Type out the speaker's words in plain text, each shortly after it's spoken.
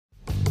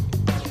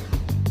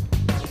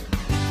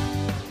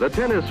The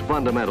tennis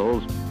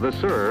fundamentals, the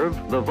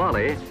serve, the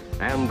volley,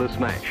 and the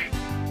smash.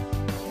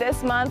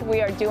 This month we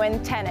are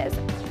doing tennis.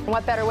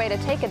 What better way to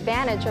take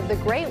advantage of the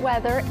great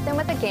weather than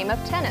with a game of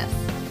tennis?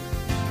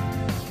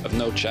 I have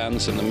no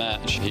chance in the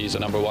match. He's the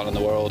 #1 in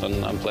the world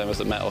and I'm playing with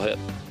the metal hit.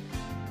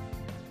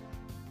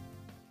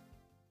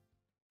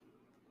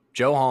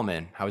 Joe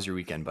Hallman, how was your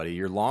weekend, buddy?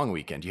 Your long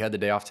weekend. You had the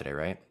day off today,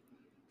 right?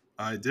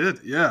 I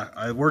did, yeah.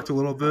 I worked a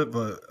little bit,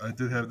 but I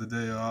did have the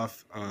day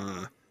off.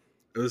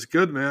 It was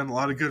good, man. A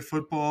lot of good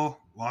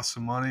football. Lost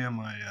some money on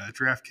my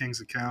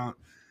DraftKings account.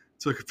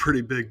 Took a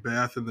pretty big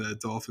bath in the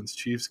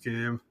Dolphins-Chiefs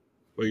game.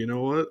 But you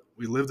know what?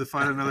 We live to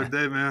fight another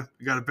day, man.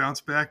 We got to bounce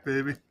back,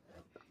 baby.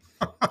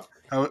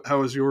 How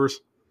was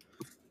yours?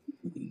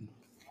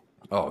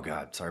 Oh,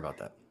 God. Sorry about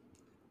that.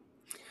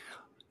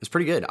 It's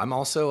pretty good. I'm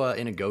also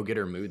in a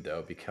go-getter mood,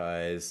 though,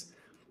 because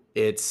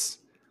the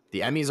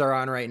Emmys are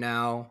on right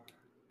now.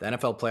 The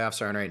NFL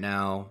playoffs are on right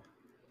now.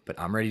 But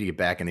I'm ready to get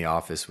back in the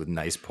office with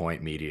Nice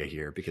Point Media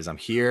here because I'm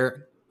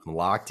here. I'm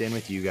locked in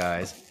with you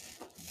guys.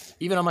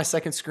 Even on my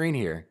second screen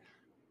here,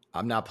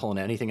 I'm not pulling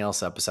anything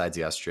else up besides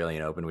the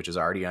Australian Open, which is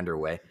already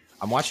underway.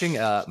 I'm watching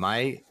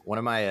one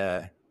of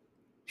my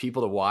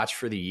people to watch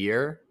for the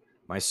year,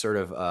 my sort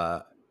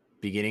of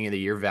beginning of the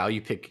year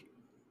value pick,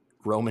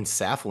 Roman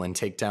Saflin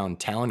take down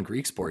Talon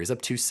Griekspoor. He's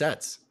up 2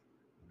 sets.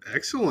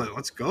 Excellent.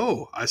 Let's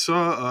go. I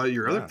saw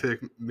your other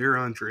pick,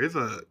 Miran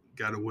Dreva,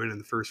 got a win in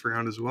the first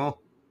round as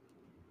well.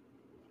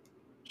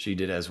 She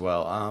did as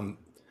well. I'm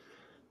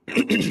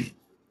going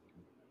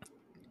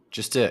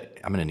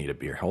to need a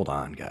beer. Hold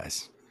on,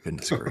 guys.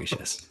 Goodness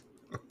gracious.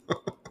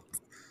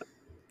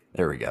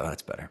 There we go.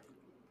 That's better.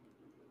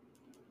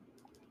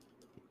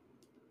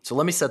 So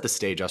let me set the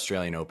stage,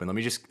 Australian Open. Let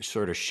me just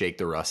sort of shake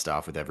the rust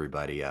off with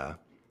everybody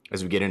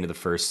as we get into the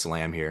first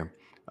slam here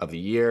of the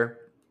year.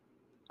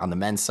 On the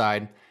men's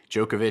side,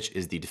 Djokovic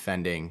is the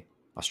defending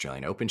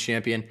Australian Open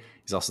champion.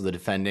 He's also the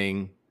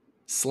defending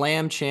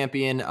slam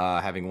champion,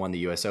 having won the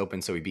U.S.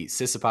 Open. So he beat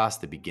Tsitsipas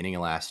at the beginning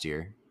of last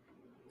year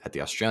at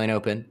the Australian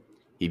Open.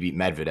 He beat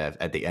Medvedev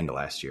at the end of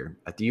last year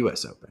at the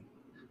U.S. Open.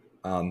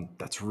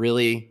 That's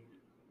really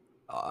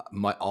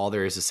all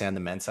there is to say on the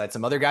men's side.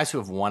 Some other guys who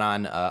have won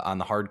on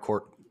the hard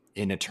court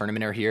in a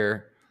tournament are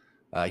here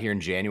in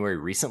January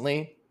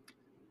recently.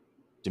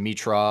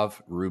 Dimitrov,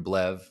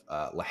 Rublev,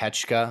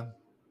 Lehechka.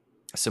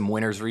 Some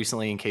winners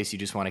recently in case you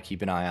just want to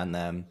keep an eye on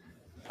them.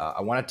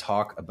 I want to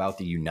talk about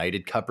the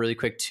United Cup really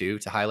quick too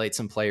to highlight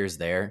some players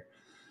there.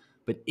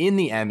 But in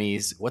the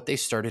Emmys, what they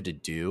started to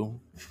do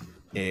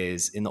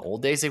is in the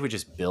old days, they would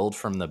just build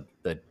from the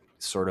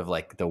sort of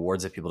like the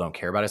awards that people don't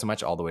care about as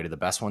much all the way to the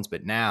best ones.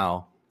 But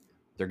now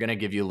they're going to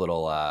give you a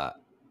little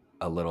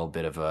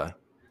bit of a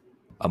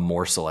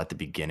morsel at the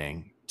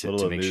beginning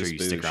to make sure you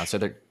stick around. So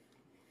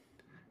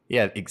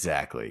yeah,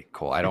 exactly.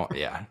 Cool.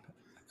 I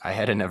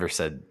hadn't never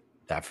said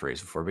that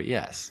phrase before, but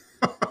yes.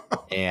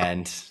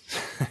 And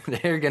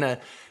they're going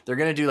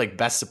to do like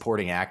best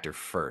supporting actor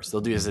first.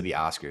 They'll do this at the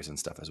Oscars and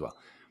stuff as well.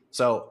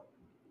 So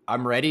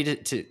I'm ready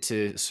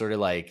to sort of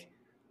like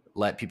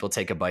let people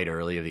take a bite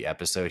early of the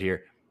episode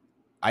here.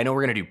 I know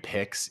we're going to do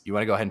picks. You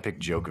want to go ahead and pick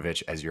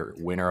Djokovic as your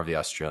winner of the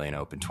Australian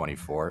Open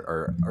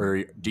 24,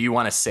 or do you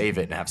want to save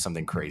it and have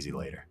something crazy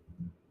later?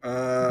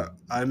 I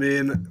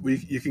mean,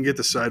 you can get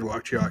the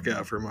sidewalk chalk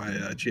out for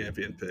my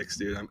champion picks,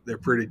 dude. They're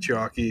pretty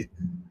chalky.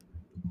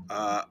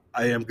 I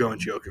am going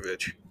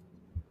Djokovic.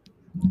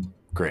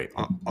 Great.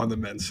 On the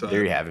men's side.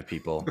 There you have it,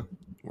 people.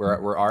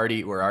 We're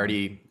already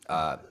bringing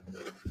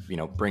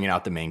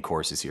out the main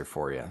courses here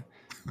for you.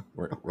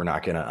 We're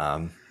not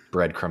gonna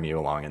breadcrumb you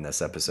along in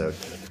this episode.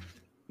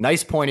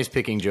 Nice Point is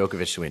picking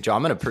Djokovic to win. Joe,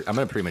 I'm gonna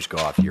pretty much go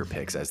off your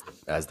picks as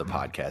the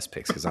podcast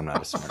picks because I'm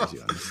not as smart as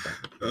you on this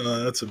stuff.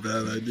 That's a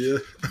bad idea.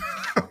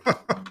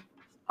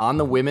 On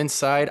the women's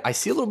side, I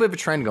see a little bit of a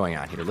trend going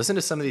on here. Listen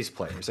to some of these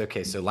players.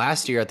 Okay, so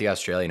last year at the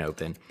Australian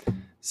Open,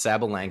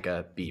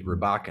 Sabalenka beat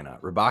Rybakina.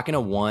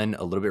 Rybakina won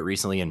a little bit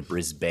recently in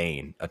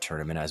Brisbane, a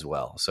tournament as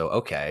well. So,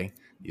 okay,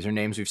 these are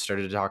names we've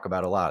started to talk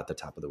about a lot at the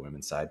top of the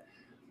women's side.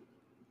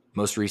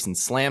 Most recent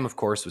slam, of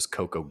course, was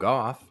Coco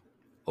Gauff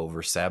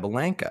over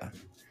Sabalenka.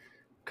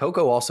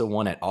 Coco also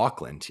won at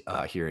Auckland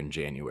here in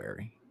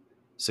January.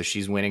 So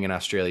she's winning in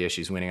Australia.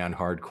 She's winning on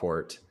hard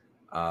court.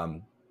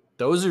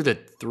 Those are the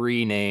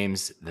 3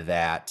 names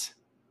that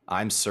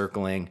I'm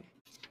circling.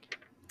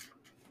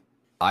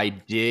 I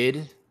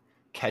did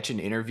catch an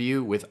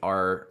interview with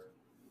our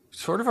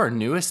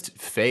newest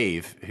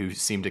fave who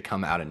seemed to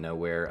come out of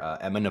nowhere,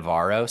 Emma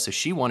Navarro. So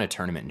she won a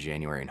tournament in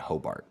January in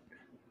Hobart.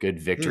 Good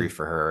victory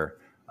for her.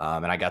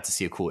 And I got to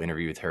see a cool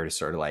interview with her to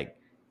sort of like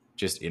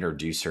just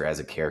introduce her as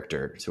a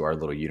character to our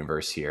little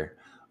universe here.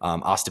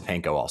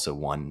 Ostapenko also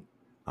won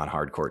on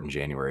hard court in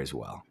January as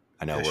well.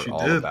 I know we're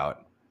all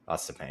about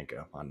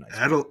Ostapenko on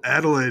Nice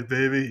Adelaide,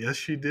 baby. Yes,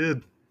 she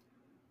did.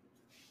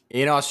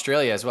 In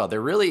Australia as well.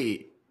 They're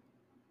really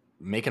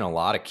making a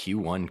lot of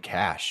Q1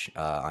 cash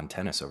on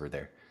tennis over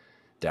there,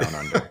 down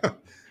under.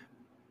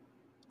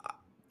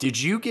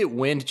 Did you get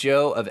wind,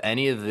 Joe, of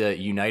any of the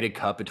United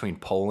Cup between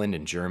Poland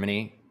and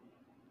Germany?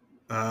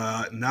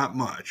 Not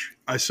much.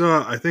 I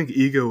think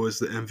Iga was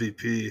the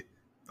MVP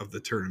of the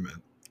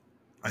tournament.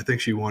 I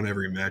think she won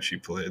every match she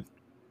played.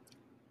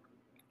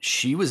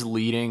 She was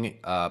leading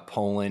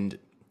Poland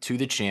to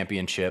the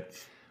championship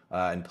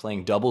and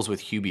playing doubles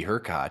with Hubie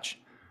Hurkacz.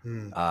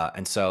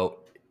 And so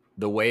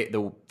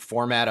the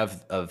format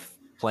of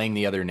playing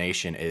the other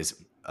nation is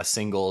a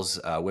singles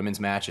women's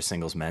match, a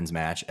singles men's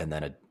match, and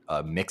then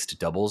a mixed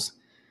doubles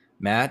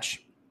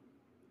match.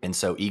 And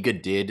so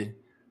Iga did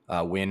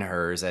win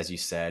hers, as you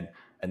said.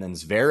 And then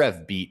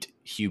Zverev beat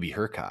Hubie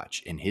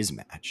Hurkacz in his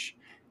match.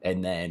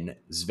 And then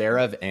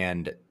Zverev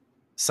and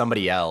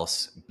somebody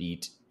else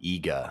beat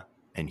Iga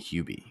and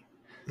Hubie.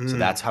 So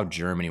that's how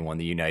Germany won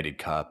the United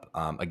Cup.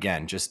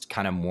 Again, just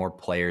kind of more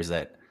players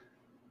that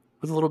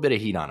with a little bit of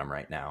heat on them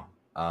right now.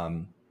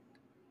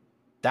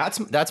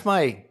 That's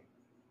my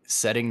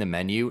setting the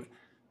menu.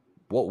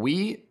 What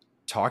we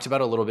talked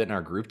about a little bit in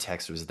our group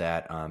text was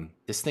that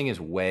this thing is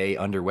way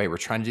underway. We're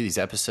trying to do these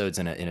episodes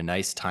in a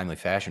nice, timely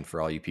fashion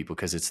for all you people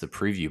because it's the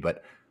preview.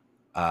 But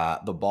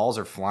the balls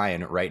are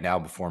flying right now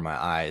before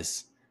my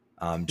eyes.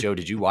 Joe,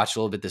 did you watch a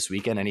little bit this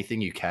weekend?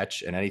 Anything you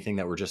catch and anything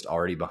that we're just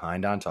already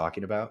behind on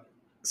talking about?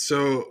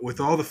 So with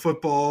all the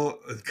football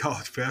and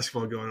college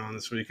basketball going on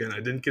this weekend, I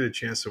didn't get a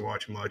chance to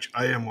watch much.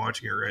 I am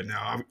watching it right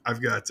now.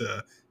 I've got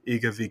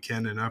Iga v.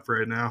 Kenin up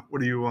right now.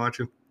 What are you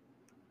watching?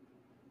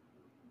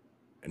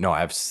 No,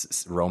 I have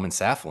Roman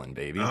Saflin,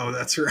 baby. Oh,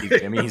 that's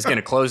right. I mean, he's going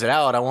to close it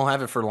out. I won't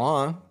have it for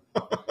long.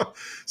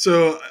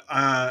 So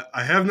I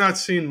have not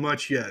seen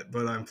much yet,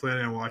 but I'm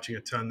planning on watching a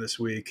ton this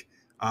week.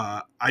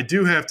 I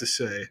do have to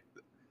say,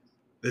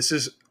 this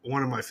is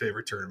one of my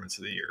favorite tournaments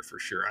of the year for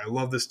sure. I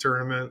love this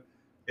tournament.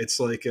 It's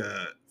like,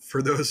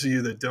 for those of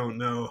you that don't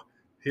know,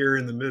 here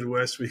in the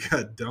Midwest, we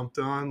got dumped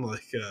on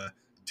like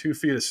 2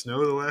 feet of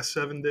snow the last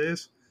 7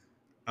 days.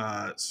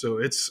 So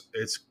it's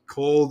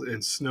cold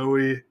and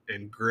snowy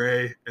and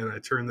gray, and I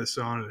turn this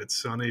on and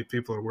it's sunny.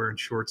 People are wearing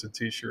shorts and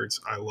t-shirts.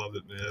 I love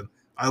it, man.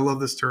 I love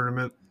this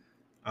tournament.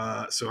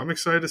 So I'm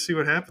excited to see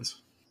what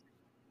happens.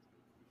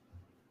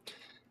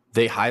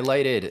 They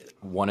highlighted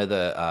one of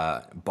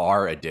the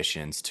bar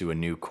additions to a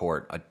new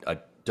court, a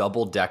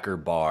double-decker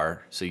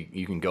bar, so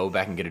you can go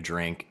back and get a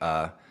drink,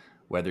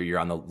 whether you're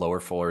on the lower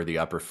floor or the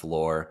upper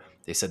floor.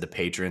 They said the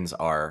patrons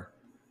are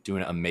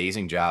doing an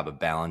amazing job of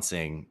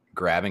balancing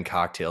grabbing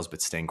cocktails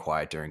but staying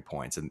quiet during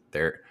points. And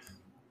they're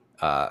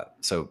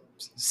so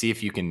see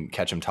if you can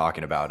catch them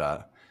talking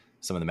about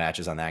some of the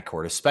matches on that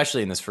court,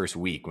 especially in this first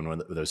week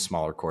when those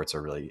smaller courts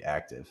are really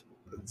active.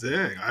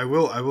 Dang, I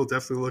will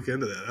definitely look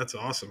into that. That's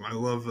awesome. I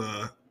love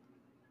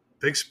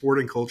big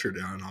sporting culture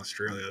down in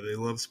Australia. They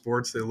love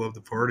sports. They love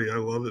the party. I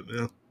love it,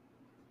 man.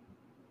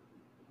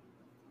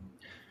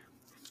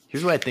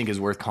 Here's what I think is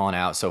worth calling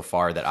out so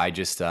far that I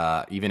just,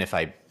 even if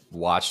I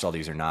watched all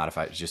these or not, if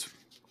I just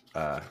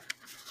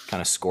kind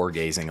of score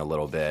gazing a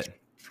little bit,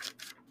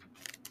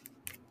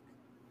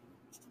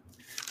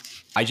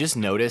 I just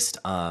noticed,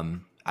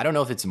 I don't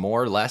know if it's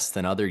more or less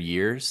than other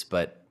years,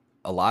 but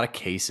a lot of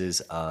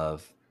cases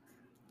of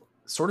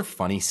sort of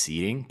funny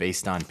seeding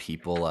based on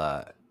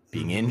people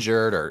being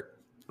injured or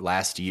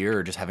last year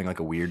or just having like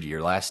a weird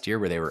year last year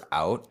where they were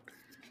out.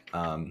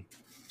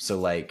 So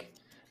like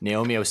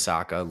Naomi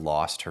Osaka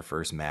lost her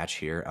first match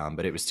here,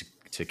 but it was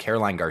to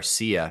Caroline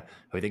Garcia,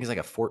 who I think is like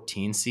a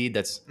 14 seed.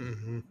 That's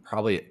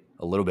probably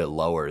a little bit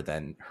lower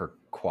than her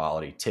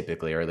quality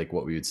typically, or like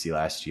what we would see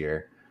last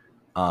year.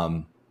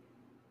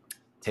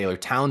 Taylor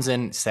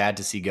Townsend, sad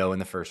to see go in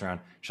the first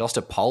round. She lost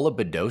to Paula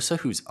Badosa,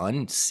 who's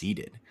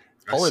unseeded.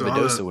 Paula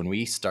Badosa, when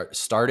we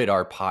started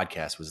our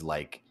podcast, was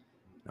like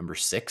number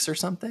 6 or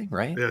something,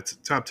 right? Yeah, it's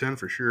top 10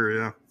 for sure,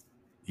 yeah.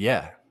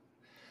 Yeah.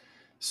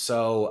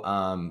 So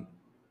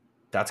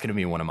that's going to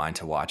be one of mine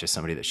to watch as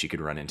somebody that she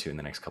could run into in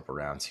the next couple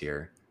rounds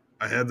here.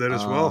 I had that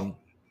as well.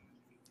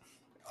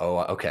 Oh,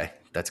 okay.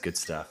 That's good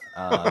stuff.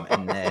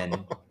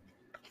 And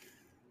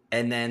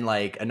then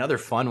like another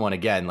fun one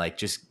again, like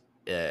just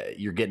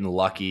you're getting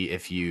lucky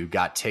if you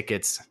got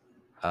tickets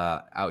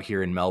out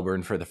here in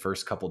Melbourne for the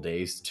first couple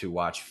days to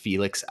watch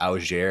Felix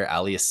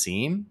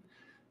Auger-Aliassime,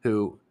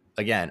 who,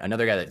 again,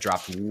 another guy that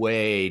dropped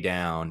way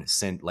down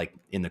since like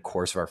in the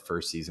course of our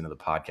first season of the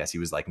podcast. He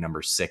was like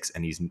number 6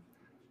 and he's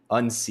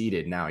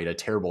unseeded now. He had a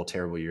terrible,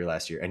 terrible year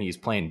last year, and he's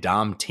playing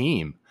Dom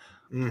Thiem,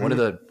 one of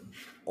the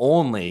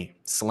only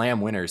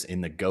slam winners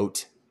in the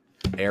GOAT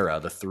era,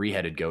 the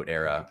 3-headed GOAT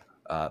era,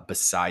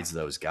 besides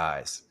those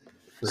guys.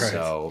 Right.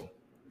 So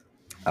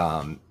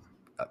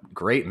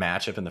great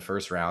matchup in the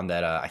first round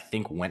that I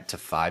think went to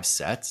 5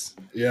 sets.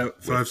 Yeah,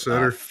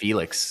 5-setter.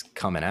 Felix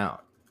coming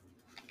out.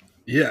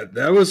 Yeah,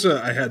 that was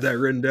I had that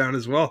written down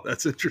as well.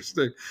 That's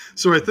interesting.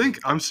 So I think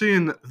I'm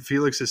seeing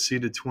Felix is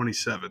seeded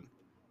 27.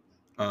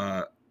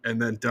 And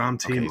then Dom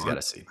Thiem. Okay, he's got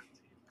a seed.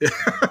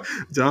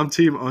 Dom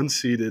Thiem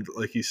unseeded,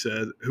 like you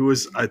said, who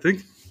was, I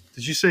think,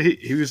 did you say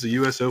he was the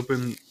U.S.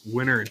 Open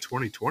winner in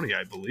 2020,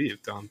 I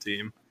believe, Dom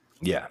Thiem?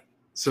 Yeah.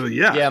 So,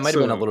 yeah. Yeah, it might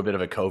have been a little bit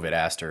of a COVID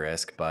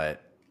asterisk,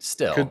 but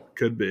still.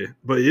 Could be.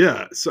 But,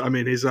 yeah, so, I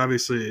mean, he's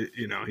obviously,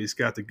 he's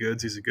got the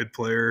goods. He's a good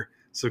player.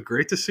 So,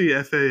 great to see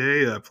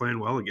FAA playing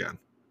well again.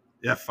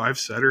 Yeah,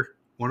 5-setter.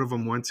 One of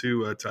them went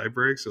to tie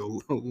breaks,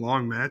 so a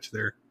long match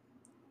there.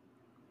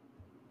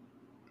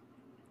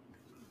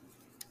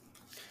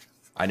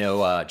 I know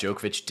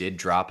Djokovic did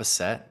drop a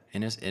set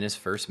in his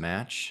first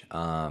match.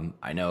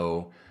 I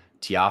know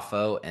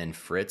Tiafoe and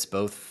Fritz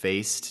both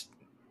faced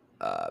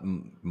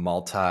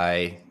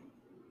multi,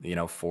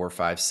 4 or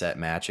 5 set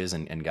matches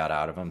and got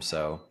out of them.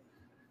 So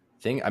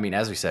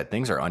as we said,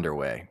 things are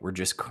underway. We're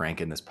just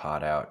cranking this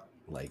pod out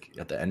like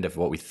at the end of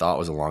what we thought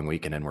was a long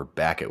weekend, and we're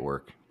back at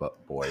work.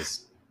 But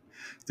boys,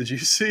 Did you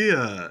see?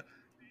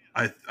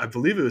 I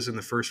believe it was in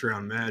the first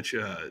round match.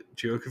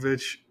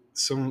 Djokovic,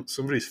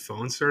 somebody's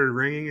phone started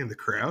ringing in the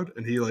crowd,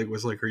 and he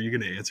was like, "Are you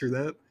going to answer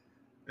that?"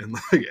 And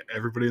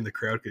everybody in the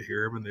crowd could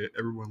hear him, and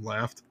everyone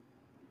laughed.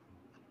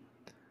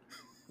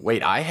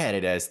 wait, I had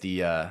it as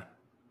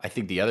I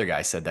think the other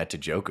guy said that to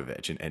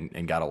Djokovic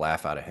and got a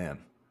laugh out of him.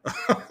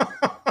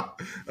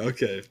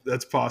 Okay,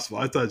 that's possible.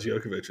 I thought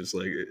Djokovic was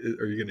like,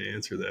 "Are you going to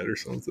answer that or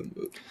something?"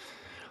 But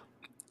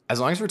As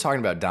long as we're talking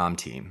about Dom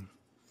team,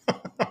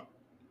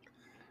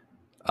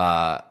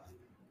 I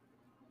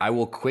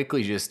will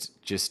quickly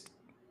just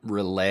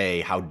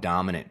relay how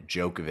dominant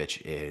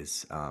Djokovic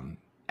is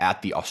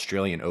at the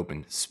Australian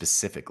Open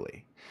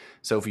specifically.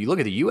 So if you look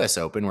at the U.S.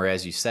 Open, where,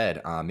 as you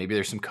said, maybe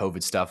there's some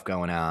COVID stuff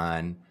going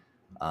on,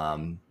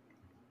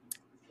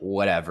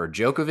 whatever.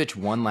 Djokovic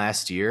won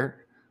last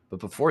year, but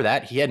before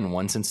that, he hadn't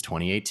won since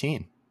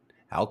 2018.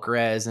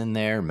 Alcaraz in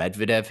there.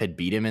 Medvedev had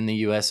beat him in the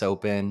U.S.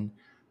 Open.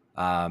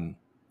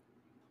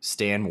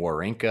 Stan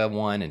Wawrinka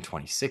won in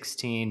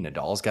 2016.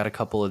 Nadal's got a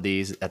couple of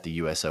these at the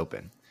U.S.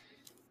 Open.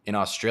 In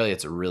Australia,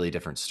 it's a really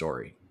different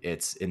story.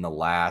 It's in the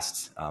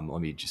last,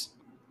 let me just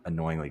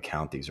annoyingly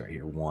count these right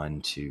here. 1,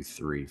 2,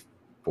 3,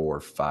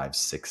 4, 5,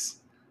 6,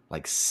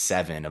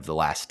 7 of the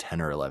last 10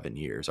 or 11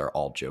 years are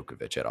all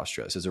Djokovic at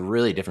Australia. So it's a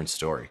really different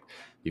story,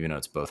 even though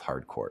it's both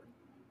hard court.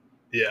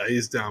 yeah,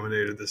 he's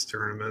dominated this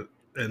tournament.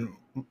 And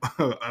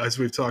as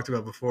we've talked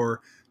about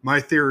before, my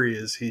theory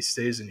is he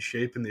stays in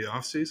shape in the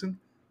off season,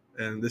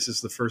 and this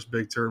is the first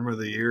big tournament of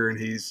the year, and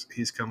he's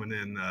coming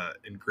in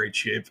great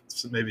shape.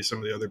 So maybe some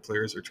of the other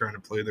players are trying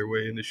to play their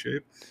way into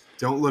shape.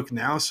 Don't look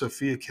now,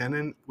 Sophia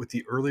Kenin with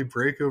the early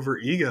break over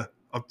Iga,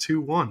 up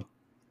 2-1.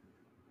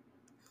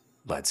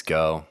 Let's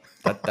go.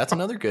 That's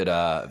another good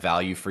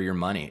value for your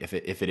money if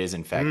it is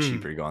in fact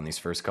cheaper to go on these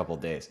first couple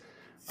of days.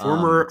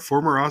 Former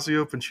Aussie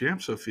Open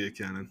champ Sophia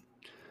Kenin.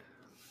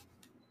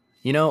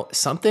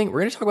 Something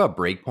we're going to talk about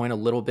breakpoint a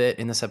little bit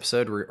in this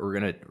episode. We're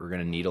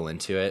gonna needle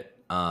into it.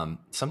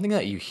 Something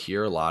that you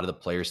hear a lot of the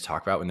players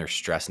talk about when they're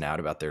stressing out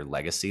about their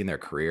legacy and their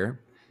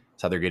career.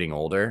 It's how they're getting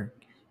older,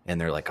 and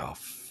they're like, "Oh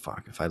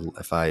fuck!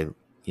 If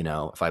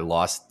I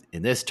lost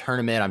in this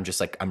tournament,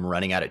 I'm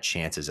running out of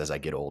chances as I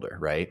get older."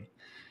 Right?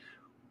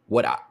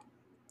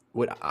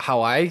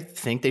 How I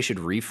think they should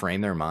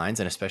reframe their minds,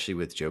 and especially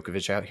with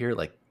Djokovic out here,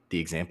 like the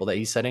example that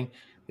he's setting.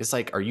 It's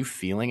like, are you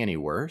feeling any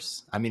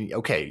worse? I mean,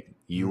 okay,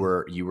 you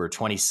were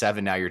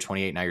 27, now you're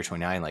 28, now you're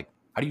 29. Like,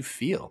 how do you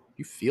feel?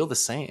 You feel the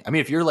same. I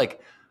mean, if you're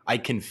like, I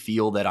can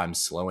feel that I'm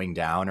slowing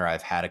down or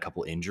I've had a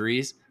couple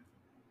injuries,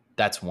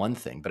 that's one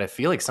thing. But I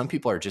feel like some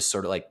people are just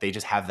sort of like, they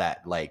just have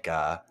that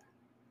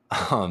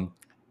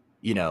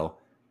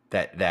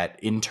that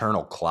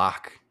internal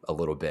clock a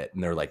little bit.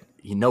 And they're like,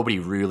 nobody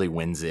really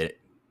wins it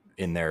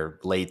in their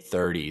late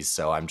 30s.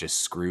 So I'm just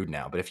screwed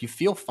now. But if you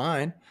feel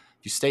fine,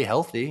 if you stay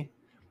healthy,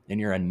 and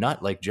you're a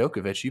nut like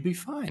Djokovic, you'd be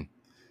fine.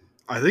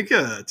 I think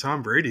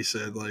Tom Brady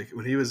said,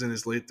 when he was in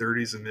his late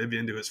 30s and maybe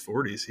into his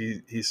 40s,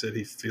 he said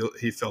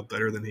he felt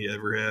better than he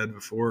ever had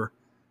before.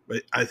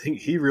 But I think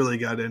he really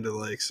got into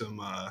some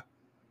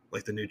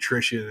the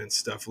nutrition and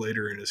stuff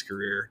later in his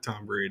career,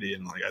 Tom Brady,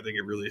 and I think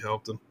it really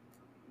helped him.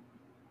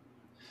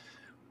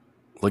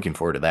 Looking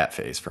forward to that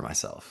phase for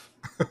myself.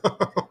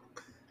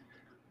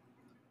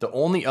 The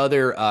only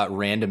other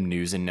random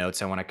news and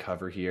notes I want to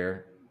cover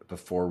here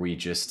before we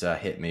just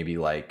hit maybe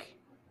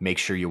make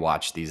sure you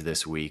watch these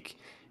this week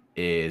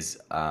is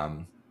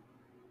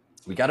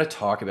we got to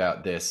talk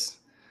about this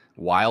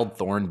Wild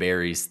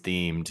Thornberrys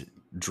themed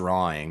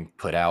drawing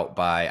put out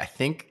by, I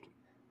think,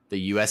 the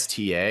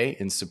USTA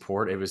in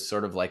support. It was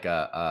sort of like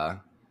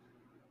a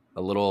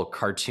little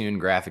cartoon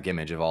graphic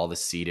image of all the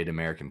seeded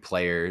American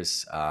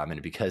players.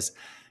 And because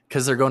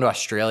they're going to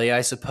Australia,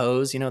 I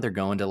suppose, they're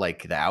going to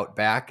the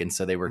Outback. And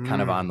so they were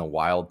kind of on the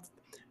wild.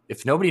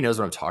 If nobody knows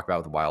what I'm talking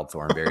about with Wild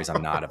Thornberrys,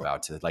 I'm not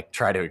about to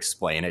try to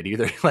explain it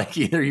either.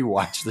 Either you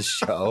watch the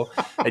show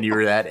and you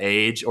were that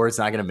age, or it's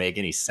not going to make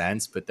any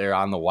sense. But they're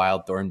on the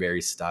Wild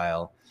Thornberry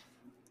style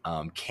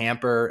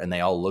camper, and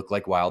they all look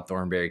like Wild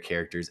Thornberry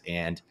characters.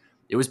 And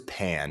it was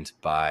panned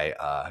by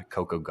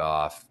Coco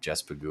Gauff,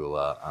 Jess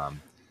Pagula.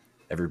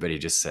 Everybody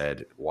just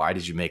said, "Why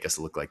did you make us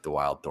look like the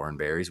Wild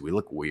Thornberrys? We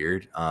look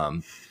weird."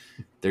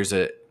 There's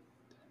a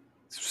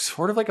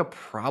sort of a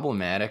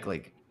problematic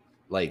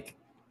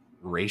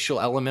racial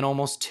element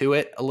almost to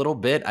it a little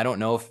bit. I don't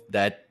know if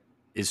that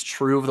is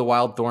true of the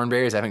Wild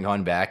Thornberrys. I haven't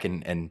gone back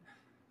and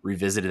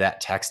revisited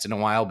that text in a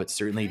while, but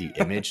certainly the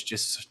image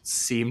just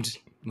seemed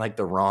like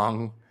the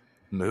wrong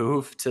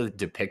move to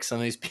depict some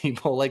of these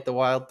people like the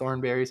wild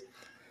thornberries.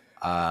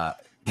 I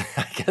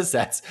guess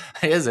that's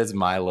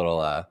my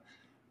little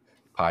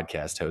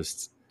podcast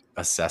host's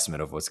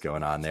assessment of what's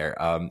going on there.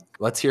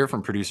 Let's hear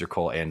from producer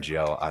Cole and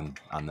Joe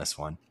on this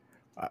one.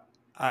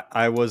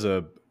 I was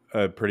a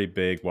pretty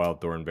big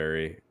wild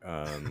thornberry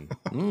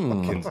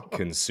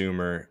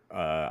consumer.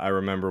 I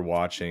remember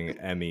watching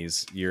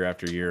Emmys year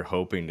after year,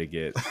 hoping to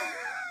get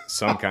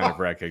some kind of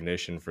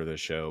recognition for the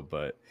show,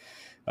 but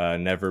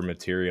never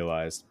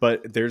materialized.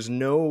 But there's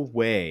no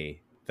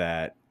way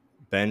that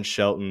Ben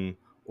Shelton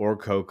or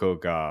Coco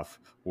Gauff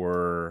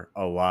were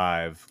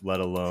alive, let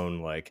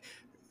alone like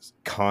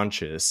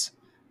conscious,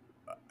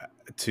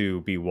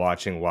 to be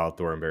watching wild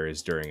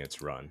thornberries during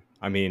its run.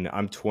 I mean,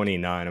 I'm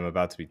 29, I'm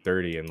about to be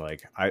 30, and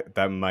like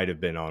that might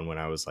have been on when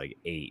I was like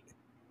 8.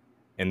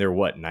 And they're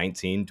what,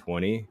 19,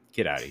 20?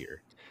 Get out of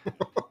here.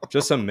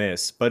 Just a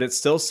miss, but it's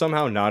still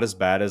somehow not as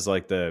bad as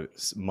like the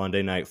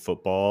Monday Night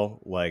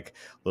Football, like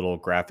little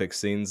graphic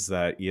scenes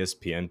that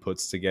ESPN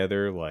puts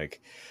together,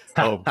 like,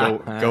 oh,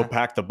 go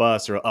pack the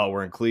bus, or oh,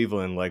 we're in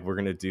Cleveland, like we're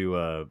gonna do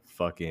a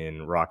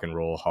fucking Rock and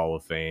Roll Hall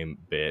of Fame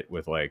bit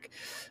with like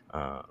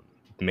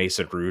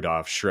Mason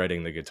Rudolph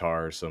shredding the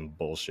guitar or some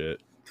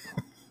bullshit.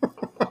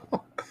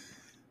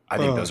 I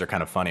think those are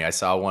kind of funny. I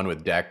saw one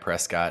with Dak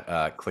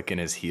Prescott clicking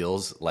his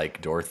heels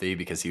like Dorothy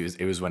because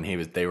it was when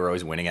they were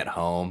always winning at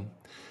home,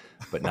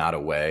 but not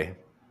away.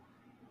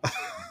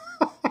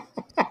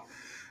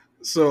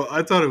 So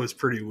I thought it was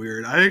pretty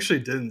weird. I actually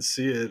didn't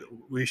see it.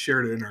 We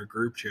shared it in our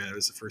group chat. It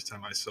was the first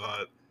time I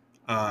saw it.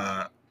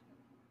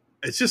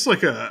 It's just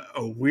like a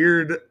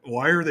weird,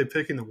 why are they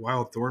picking the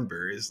wild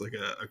thornberries? Like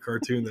a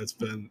cartoon that's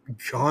been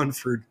gone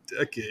for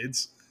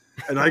decades.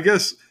 And I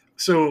guess,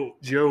 so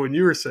Joe, when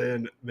you were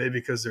saying maybe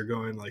because they're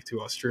going like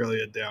to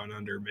Australia down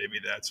under, maybe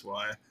that's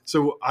why.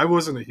 So I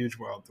wasn't a huge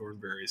wild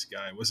thornberries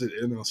guy. Was it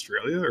in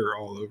Australia or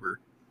all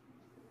over?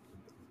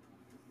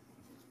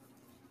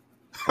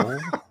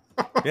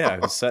 Yeah,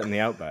 it was set in the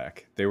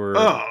outback. They were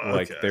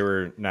they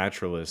were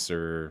naturalists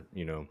or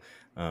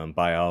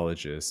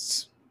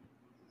biologists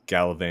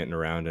gallivanting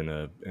around in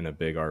a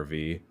big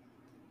RV.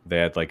 They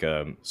had like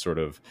a sort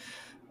of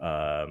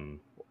the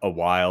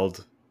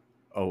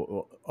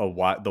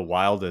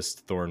wildest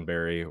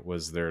thornberry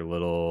was their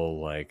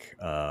little like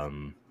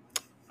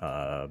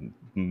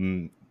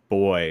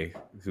boy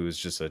who was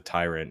just a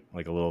tyrant,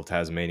 like a little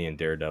Tasmanian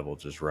daredevil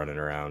just running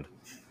around.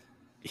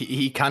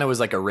 He kind of was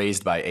like a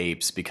raised by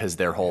apes because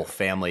their whole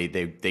family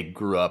they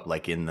grew up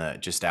like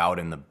just out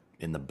in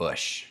the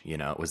bush.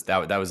 It was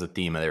that was the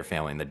theme of their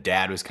family. And the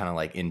dad was kind of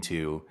like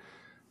into,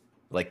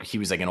 like, he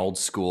was like an old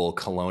school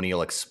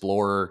colonial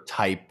explorer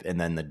type, and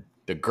then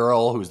the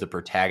girl who's the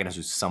protagonist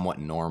was somewhat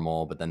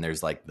normal, but then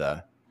there's like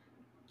the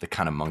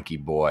kind of monkey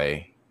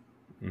boy.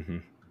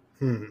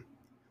 Mm-hmm.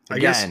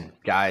 Again,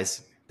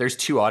 guys, there's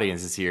two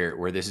audiences here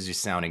where this is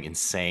just sounding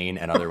insane,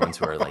 and other ones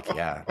who are like,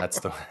 yeah, that's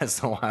the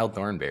wild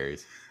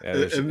thornberries.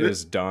 Yeah,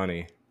 there's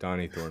Donnie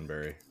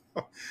Thornberry.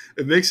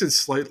 It makes it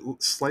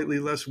slightly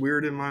less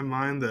weird in my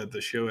mind that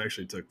the show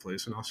actually took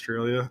place in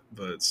Australia,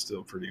 but it's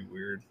still pretty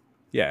weird.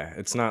 Yeah,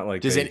 it's not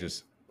like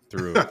just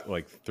threw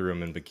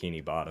him in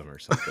Bikini Bottom or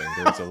something.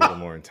 There's a little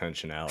more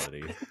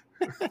intentionality.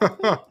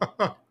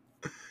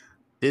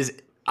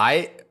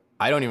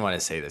 I don't even want to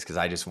say this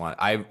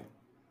because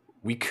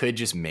we could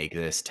just make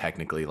this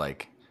technically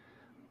like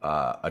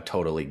a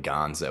totally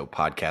gonzo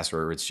podcast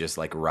where it's just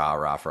like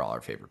rah for all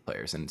our favorite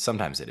players, and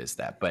sometimes it is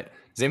that. But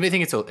does anybody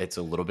think it's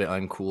a little bit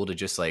uncool to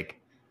just like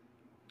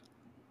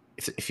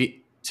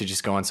to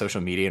just go on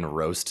social media and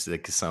roast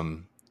like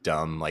some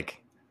dumb like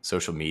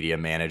social media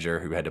manager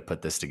who had to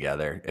put this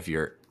together if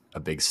you're a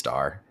big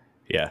star?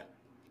 Yeah,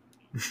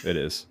 it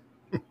is.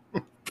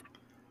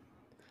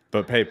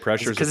 But hey,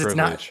 pressure's a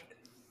privilege.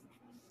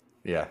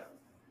 Yeah.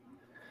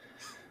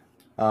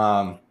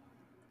 I'm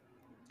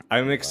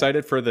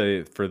excited for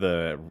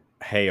the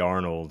Hey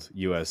Arnold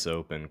US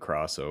Open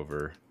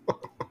crossover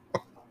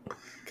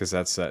because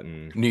that's set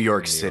in New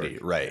York City,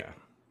 right?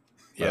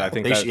 Yeah. But I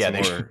think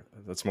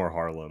that's more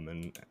Harlem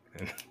and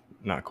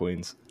not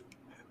Queens.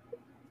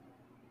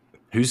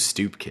 Who's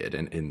Stoop Kid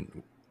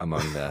in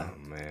among the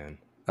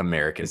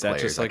American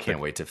players? Just like I can't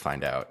wait to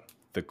find out.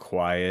 The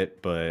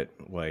quiet but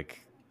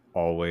like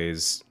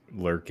always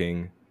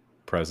lurking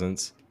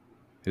presence.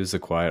 Who's the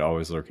quiet,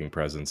 always lurking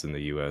presence in the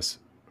U.S.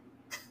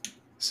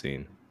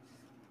 scene?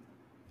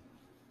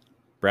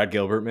 Brad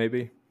Gilbert,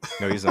 maybe?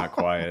 No, he's not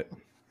quiet.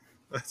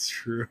 That's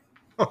true.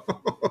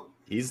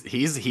 He's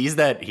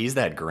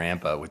that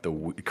grandpa with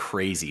the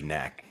crazy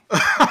neck.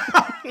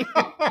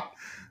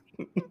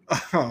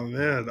 Oh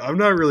man, I'm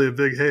not really a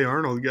big Hey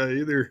Arnold guy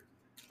either.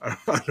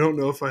 I don't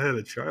know if I had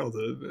a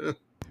childhood, man.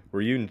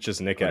 Were you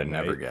just Nick at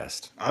night? Never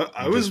guessed.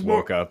 I was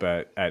woke up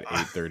at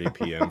 8:30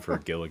 p.m. for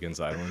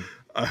Gilligan's Island.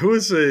 I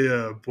was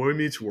a Boy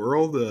Meets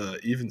World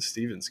Even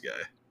Stevens guy.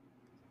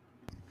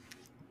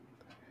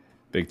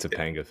 Big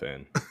Topanga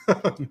fan.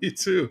 Me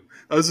too.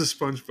 I was a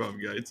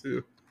SpongeBob guy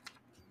too.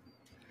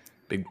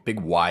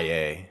 Big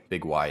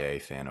YA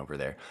fan over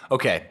there.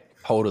 Okay,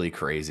 totally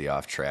crazy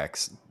off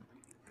tracks.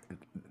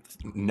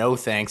 no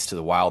thanks to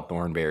the Wild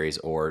Thornberries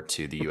or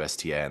to the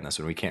USTA on this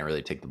one. We can't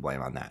really take the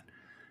blame on that.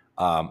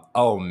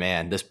 Oh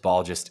man, this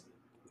ball just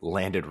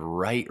landed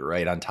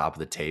right on top of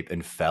the tape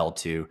and fell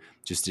to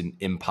just an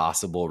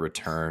impossible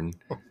return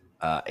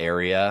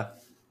area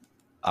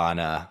on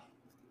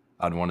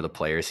one of the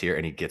players here,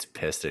 and he gets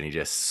pissed and he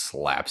just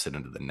slaps it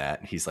into the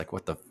net. He's like,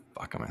 "What the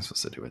fuck am I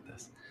supposed to do with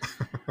this?"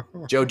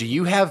 Joe, do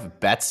you have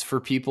bets for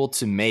people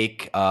to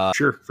make?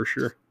 Sure, for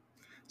sure.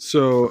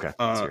 So, Okay,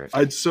 let's hear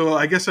it.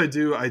 I guess I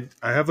do. I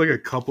have like a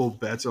couple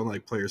bets on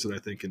like players that I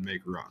think can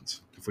make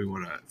runs if we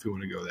want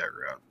to go that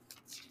route.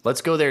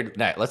 Let's go there.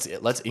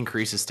 Let's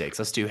increase the stakes.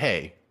 Let's do,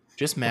 hey,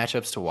 just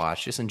matchups to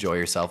watch. Just enjoy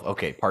yourself.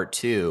 Okay, part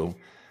 2,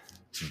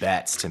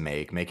 bets to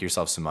make. Make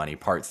yourself some money.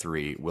 Part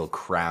 3 will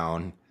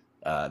crown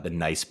the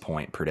nice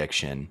point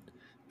prediction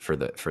for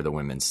the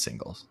women's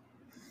singles.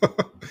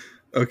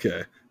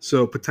 Okay,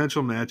 so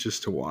potential matches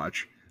to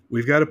watch.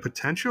 We've got a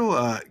potential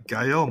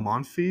Gael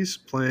Monfils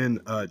playing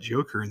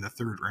Joker in the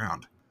 3rd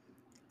round.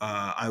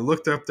 I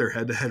looked up their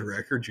head-to-head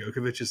record.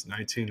 Djokovic is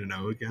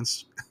 19-0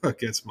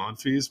 against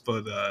Monfils,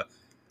 but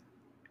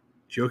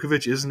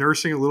Djokovic is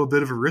nursing a little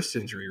bit of a wrist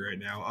injury right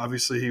now.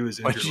 Obviously, he was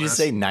injured. What did you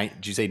say?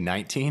 Did you say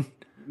 19?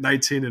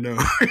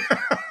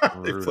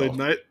 19-0. They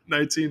played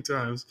 19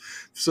 times.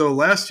 So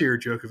last year,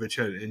 Djokovic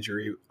had an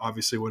injury.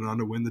 Obviously, went on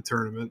to win the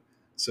tournament.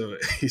 So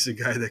he's a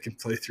guy that can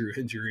play through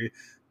injury.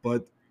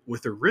 But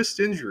with a wrist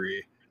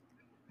injury,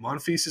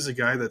 Monfils is a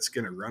guy that's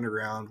going to run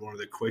around, one of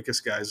the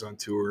quickest guys on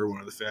tour, one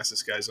of the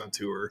fastest guys on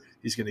tour.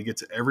 He's going to get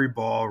to every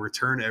ball,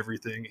 return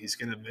everything. He's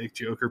going to make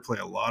Joker play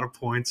a lot of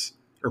points,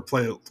 or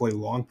play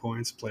long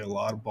points, play a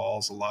lot of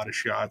balls, a lot of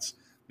shots.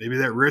 Maybe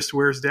that wrist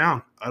wears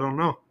down. I don't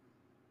know.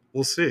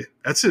 We'll see.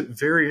 That's a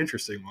very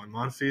interesting one.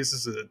 Monfils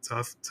is a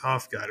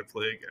tough guy to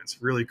play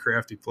against. Really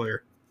crafty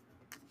player.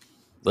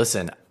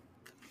 Listen,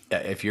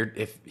 if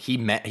he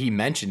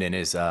mentioned in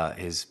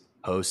his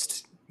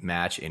post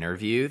match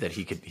interview that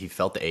he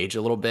felt the age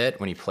a little bit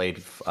when he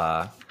played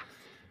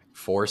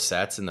 4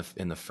 sets in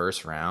the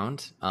first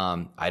round.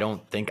 I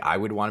don't think I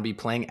would want to be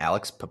playing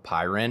Alex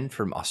Papirin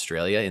from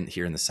Australia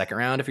here in the second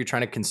round if you're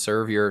trying to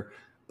conserve your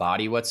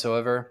body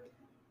whatsoever.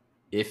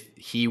 If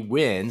he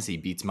wins, he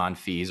beats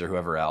Monfils or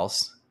whoever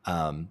else,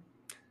 and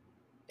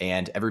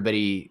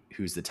everybody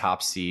who's the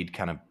top seed,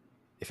 kind of,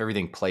 if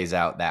everything plays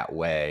out that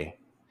way,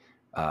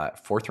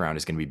 4th round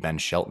is going to be Ben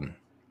Shelton.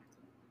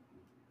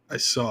 I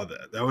saw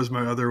that. That was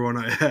my other one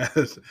I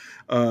had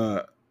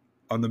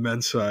on the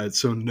men's side.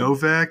 So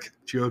Novak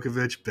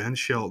Djokovic, Ben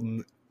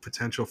Shelton,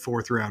 potential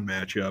 4th round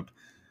matchup.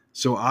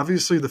 So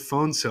obviously the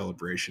phone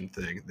celebration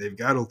thing, they've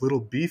got a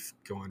little beef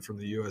going from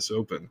the U.S.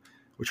 Open,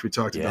 which we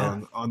talked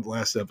about on the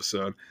last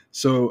episode.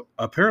 So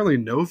apparently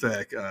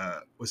Novak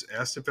was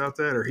asked about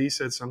that, or he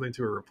said something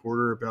to a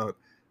reporter about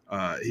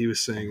he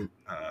was saying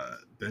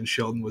Ben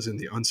Shelton was in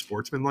the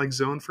unsportsmanlike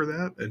zone for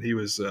that, and he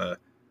was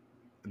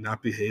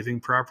not behaving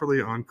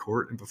properly on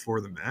court and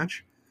before the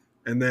match.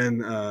 And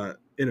then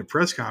in a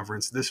press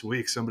conference this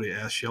week, somebody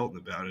asked Shelton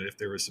about it, if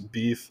there was some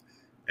beef,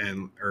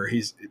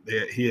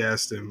 he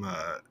asked him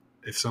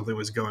if something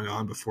was going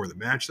on before the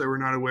match that we're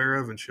not aware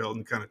of, and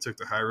Shelton kind of took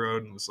the high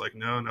road and was like,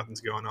 no,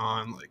 nothing's going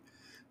on. Like,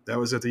 that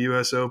was at the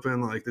U.S.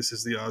 Open. Like, this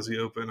is the Aussie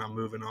Open. I'm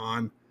moving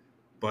on.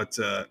 But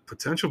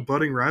potential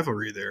budding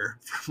rivalry there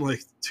from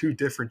like 2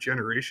 different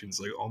generations,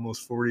 like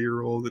almost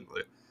 40-year-old and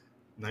like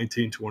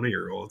 19,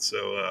 20-year-old.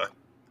 So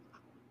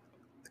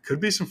there could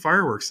be some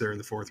fireworks there in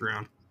the 4th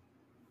round.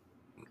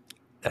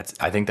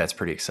 I think that's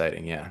pretty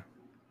exciting. Yeah.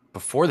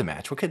 Before the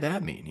match, what could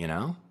that mean? You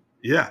know?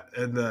 Yeah,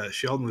 and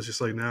Sheldon was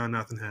just like, no,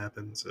 nothing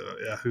happened. So,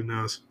 yeah, who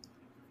knows?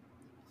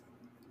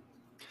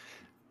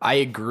 I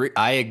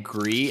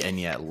agree, and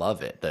yet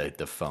love it.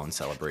 The phone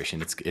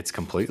celebration. It's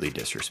completely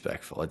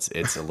disrespectful.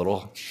 It's a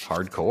little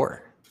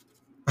hardcore.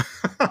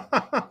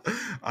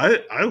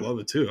 I love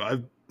it too. I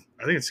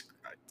think it's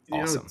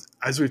awesome.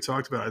 As we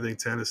talked about, I think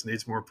tennis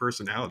needs more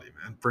personality,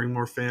 man. Bring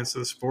more fans to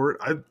the sport.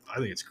 I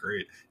think it's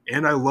great,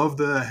 and I love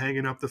the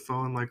hanging up the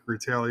phone like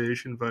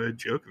retaliation by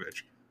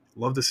Djokovic.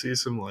 Love to see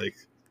some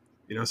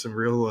some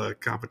real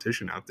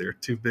competition out there.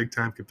 2 big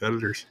time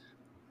competitors.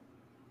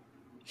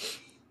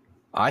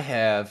 I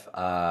have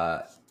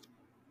a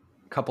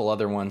couple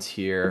other ones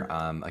here.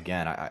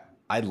 Again,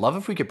 I'd love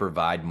if we could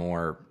provide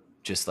more,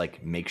 just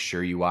like make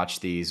sure you watch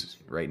these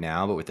right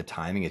now, but with the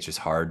timing, it's just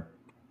hard.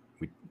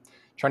 We're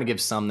trying to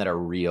give some that are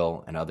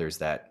real and others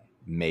that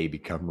may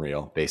become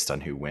real based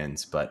on who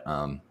wins. But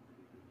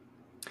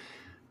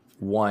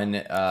one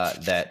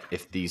that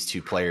if these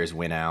 2 players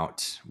win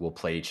out, will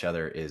play each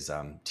other is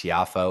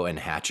Tiafoe and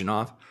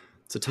Khachanov.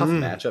 It's a tough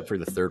matchup for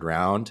the 3rd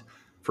round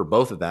for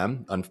both of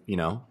them.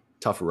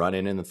 Tough run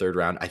in the 3rd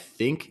round. I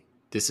think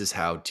this is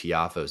how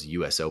Tiafoe's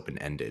U.S. Open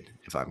ended,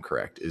 if I'm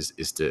correct,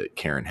 is to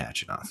Karen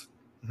Khachanov.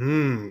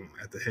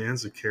 At the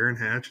hands of Karen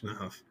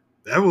Khachanov.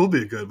 That will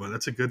be a good one.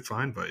 That's a good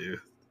find by you.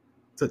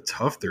 It's a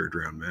tough 3rd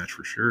round match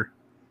for sure.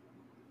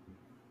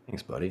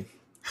 Thanks, buddy.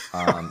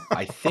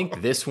 I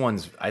think this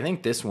one's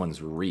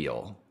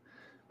real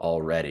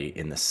already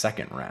in the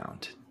 2nd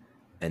round,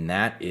 and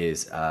that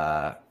is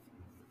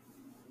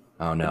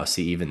Oh no!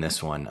 See, even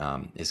this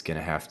one is going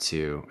to have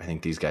to. I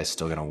think these guys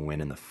still going to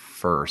win in the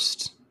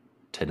first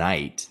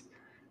tonight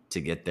to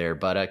get there,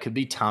 but it could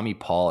be Tommy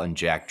Paul and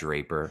Jack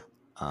Draper.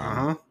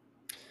 Uh-huh.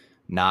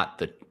 Not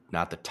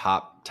the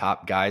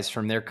top guys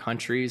from their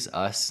countries,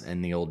 us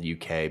and the old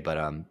UK,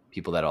 but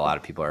people that a lot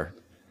of people are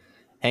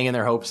hanging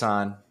their hopes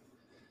on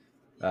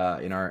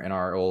in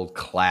our old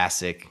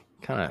classic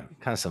kind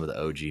of some of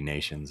the OG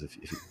nations,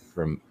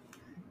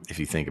 if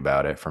you think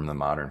about it from the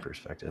modern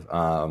perspective,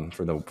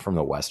 from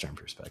the Western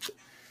perspective.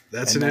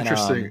 That's And an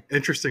then,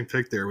 interesting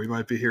pick there. We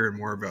might be hearing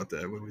more about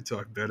that when we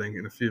talk betting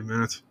in a few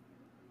minutes.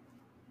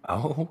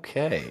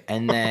 Okay.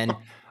 And then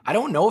I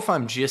don't know if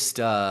I've just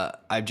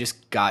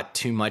got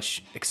too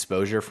much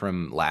exposure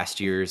from last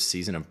year's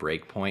season of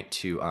Breakpoint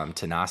to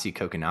Tanasi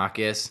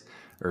Kokonakis,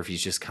 or if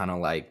he's just kind of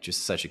like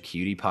just such a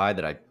cutie pie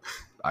that I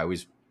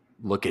always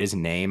look at his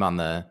name on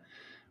the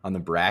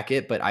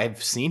bracket, but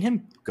I've seen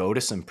him go to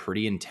some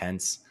pretty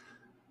intense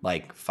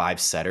like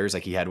 5-setters.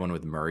 Like he had one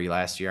with Murray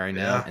last year, I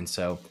know. Yeah. And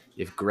so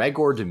if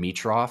Grigor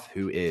Dimitrov,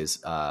 who is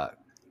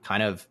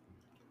kind of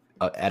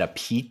at a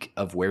peak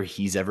of where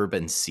he's ever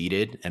been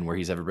seated and where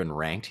he's ever been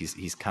ranked,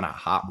 he's kind of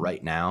hot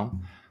right now.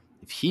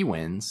 If he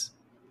wins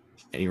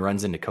and he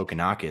runs into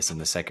Kokonakis in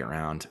the second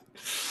round,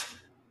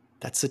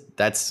 that's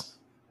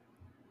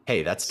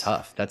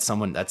tough. That's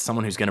someone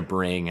who's going to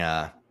bring,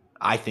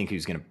 I think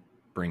who's going to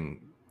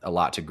bring a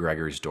lot to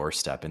Gregor's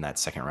doorstep in that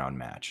second round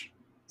match.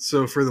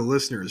 So for the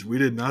listeners, we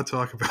did not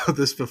talk about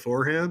this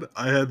beforehand.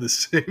 I had the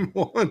same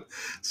one.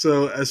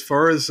 So as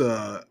far as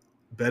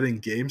betting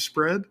game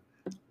spread,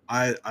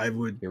 I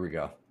would Here we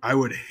go. I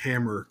would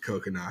hammer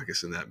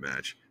Kokonakis in that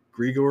match.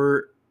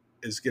 Grigor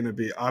is going to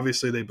be,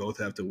 obviously they both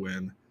have to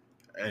win,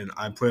 and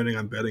I'm planning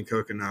on betting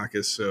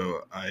Kokonakis,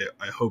 so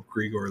I hope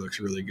Grigor looks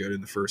really good in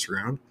the first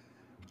round.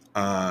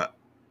 I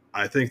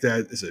think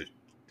that is a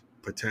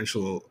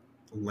potential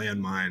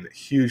landmine,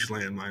 huge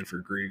landmine for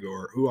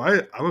Grigor, who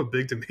I'm a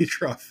big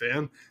Dimitrov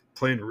fan,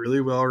 playing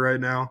really well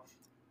right now.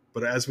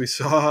 But as we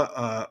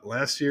saw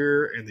last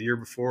year and the year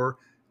before,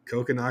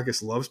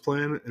 Kokonakis loves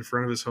playing in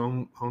front of his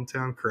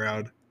hometown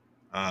crowd,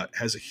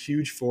 has a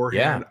huge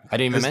forehand. Yeah, I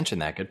didn't even mention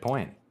that. Good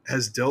point.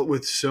 Has dealt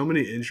with so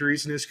many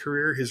injuries in his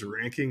career. His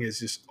ranking is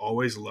just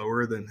always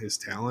lower than his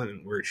talent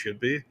and where it should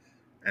be.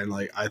 And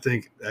I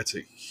think that's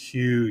a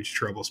huge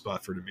trouble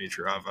spot for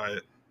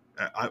Dimitrov.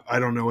 I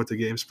don't know what the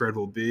game spread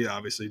will be.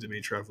 Obviously,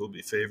 Dimitrov will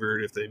be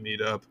favored if they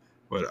meet up,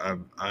 but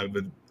I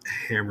would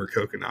hammer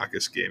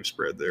Kokonakis game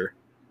spread there.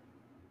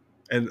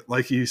 And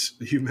like you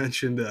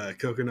mentioned,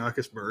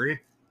 Kokonakis Murray,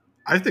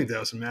 I think that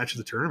was a match of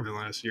the tournament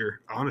last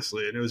year,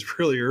 honestly, and it was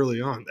really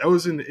early on. That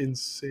was an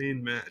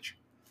insane match.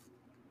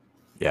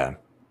 Yeah,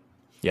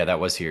 that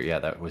was here. Yeah,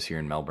 that was here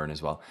in Melbourne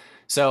as well.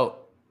 So,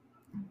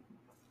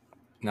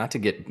 not to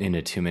get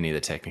into too many of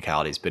the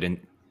technicalities, but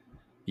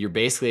you're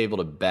basically able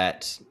to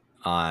bet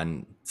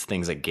on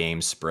things like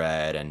game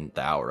spread and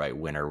the outright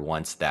winner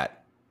once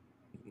that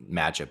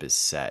matchup is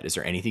set. Is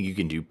there anything you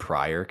can do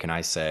prior? Can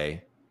I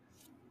say?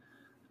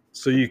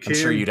 So you can. I'm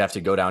sure you'd have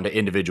to go down to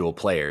individual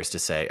players to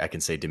say, I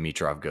can say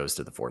Dimitrov goes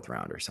to the fourth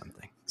round or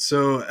something.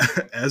 So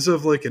as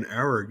of like an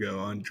hour ago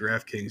on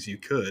DraftKings, you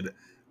could.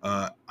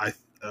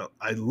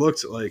 I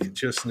looked like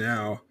just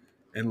now,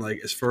 and like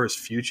as far as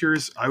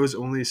futures, I was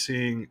only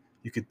seeing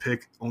you could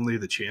pick only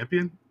the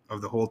champion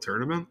of the whole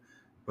tournament.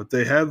 But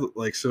they had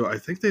so I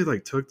think they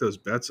took those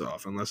bets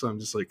off, unless I'm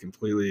just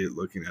completely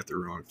looking at the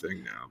wrong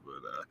thing now.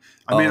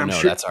 But I'm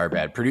sure that's our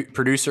bad.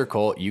 Producer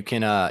Cole, you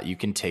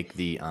can take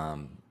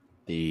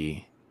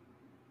the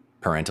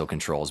parental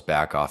controls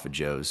back off of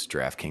Joe's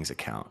DraftKings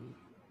account.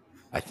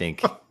 I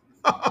think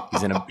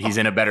he's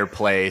in a better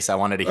place. I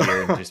wanted to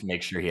hear him just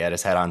make sure he had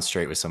his head on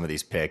straight with some of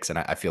these picks, and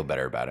I feel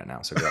better about it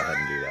now. So go ahead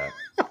and do that.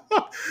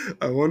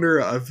 I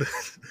wonder.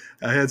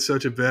 I had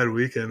such a bad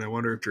weekend. I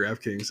wonder if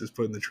DraftKings is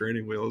putting the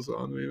training wheels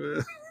on me,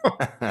 man.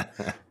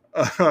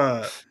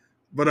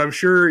 But I'm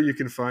sure you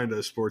can find a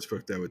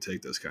sportsbook that would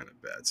take those kind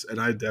of bets,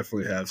 and I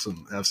definitely have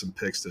some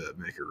picks to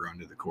make a run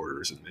to the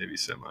quarters and maybe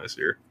semis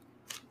here.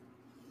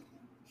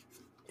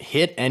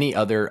 Hit any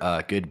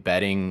other good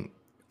betting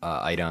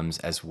items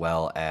as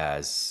well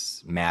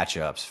as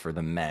matchups for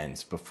the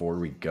men's before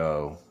we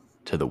go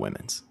to the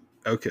women's.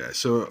 Okay,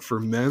 so for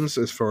men's,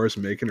 as far as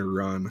making a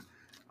run,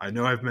 I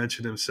know I've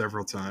mentioned him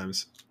several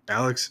times.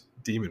 Alex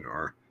de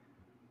Minaur,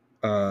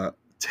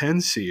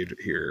 10 seed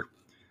here.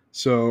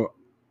 So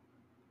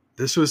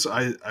this was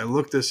I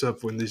looked this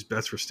up when these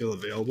bets were still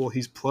available.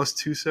 He's plus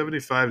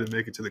 275 to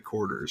make it to the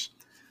quarters.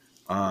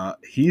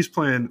 He's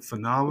playing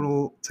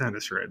phenomenal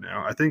tennis right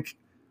now. I think,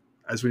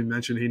 as we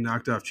mentioned, he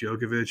knocked off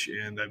Djokovic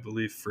and I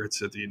believe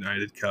Fritz at the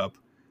United Cup.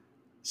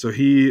 So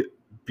he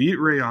beat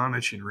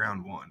Raonic in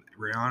round one.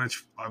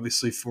 Raonic,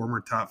 obviously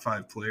former top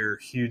 5 player,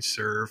 huge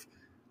serve,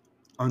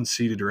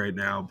 unseeded right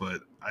now,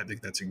 but I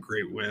think that's a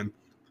great win.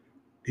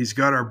 He's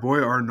got our boy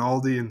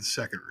Arnaldi in the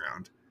second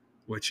round,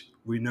 which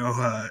we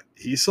know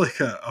he's like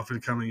a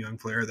up-and-coming young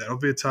player. That'll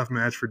be a tough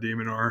match for de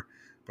Minaur,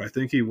 but I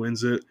think he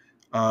wins it.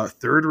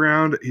 Third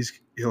round,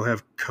 he'll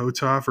have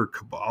Kotov or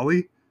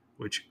Kabali,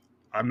 which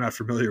I'm not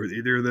familiar with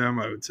either of them.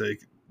 I would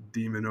take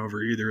Demon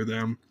over either of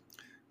them.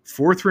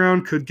 Fourth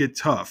round could get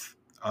tough.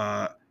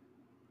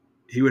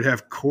 He would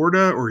have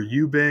Korda or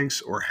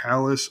Eubanks or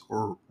Hallis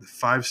or the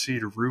 5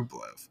 seed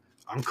Rublev.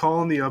 I'm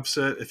calling the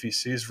upset if he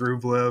sees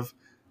Rublev.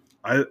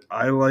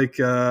 I like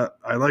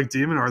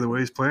Demon the way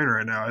he's playing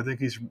right now. I think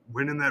he's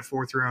winning that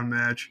fourth round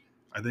match.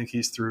 I think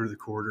he's through to the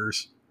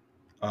quarters.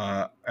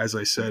 As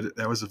I said,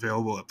 that was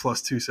available at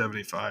plus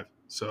 275.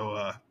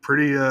 So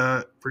pretty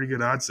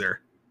good odds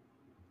there.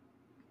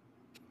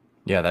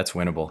 Yeah, that's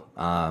winnable.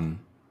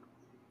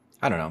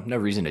 I don't know. No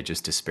reason to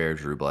just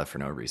disparage Rublev for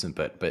no reason,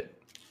 but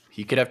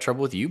he could have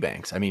trouble with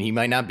Eubanks. I mean, he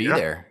might not be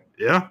there.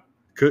 Yeah,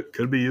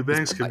 could be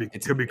Eubanks. Could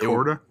be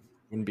Korda.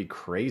 Wouldn't be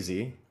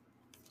crazy.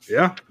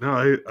 Yeah,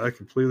 no, I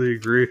completely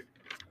agree.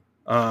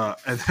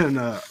 And then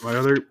my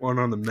other one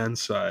on the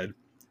men's side,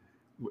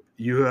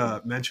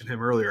 you mentioned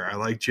him earlier. I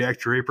like Jack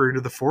Draper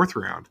into the fourth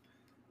round,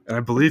 and I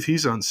believe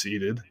he's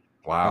unseeded.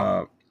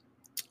 Wow.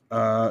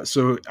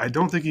 So I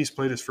don't think he's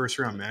played his first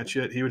round match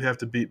yet. He would have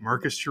to beat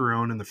Marcus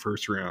Giron in the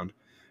first round,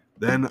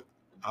 then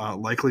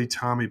likely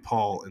Tommy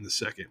Paul in the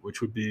second,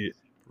 which would be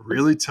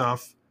really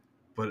tough.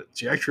 But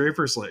Jack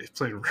Draper's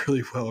playing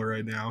really well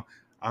right now.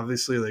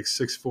 Obviously,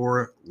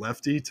 6'4"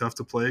 lefty, tough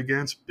to play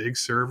against. Big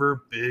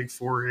server, big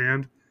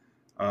forehand.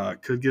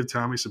 Could give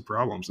Tommy some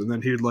problems. And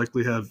then he'd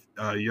likely have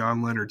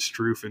Jan-Lennard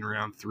Struff in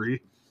round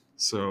 3.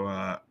 So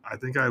I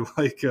think I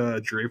like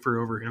Draper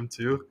over him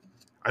too.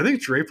 I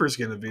think Draper's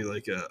going to be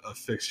a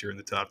fixture in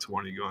the top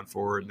 20 going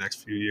forward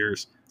next few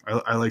years.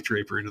 I like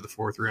Draper into the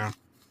fourth round.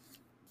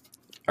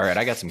 All right,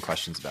 I got some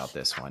questions about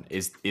this one.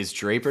 Is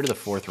Draper to the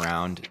fourth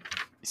round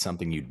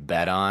something you'd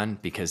bet on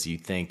because you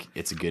think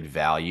it's a good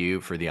value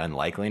for the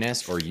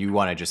unlikeliness, or you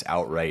want to just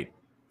outright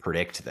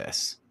predict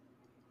this?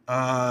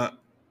 A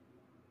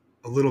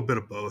little bit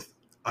of both.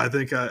 I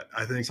think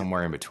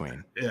somewhere in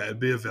between. Yeah, it'd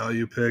be a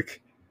value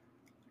pick.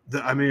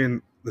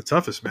 The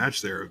toughest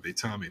match there would be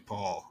Tommy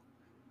Paul.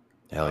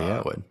 Hell yeah,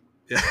 it would.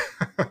 Yeah,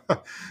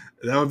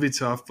 that would be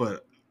tough.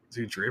 But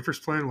dude, Draper's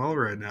playing well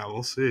right now.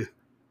 We'll see.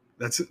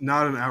 That's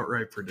not an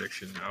outright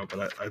prediction, no,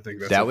 but I think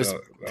that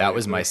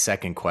was my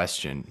second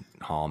question,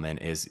 Hallman.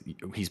 Is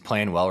he's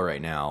playing well right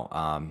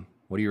now?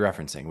 What are you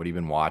referencing? What have you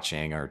been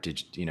watching, or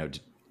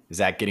is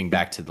that getting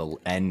back to the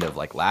end of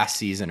last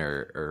season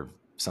or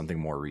something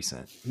more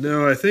recent?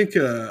 No, I think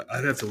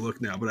I'd have to look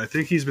now, but I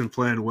think he's been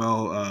playing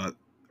well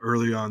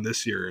early on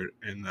this year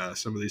in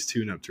some of these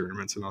tune-up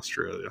tournaments in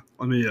Australia.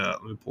 Let me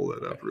pull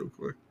that up real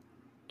quick.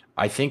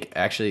 I think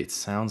actually it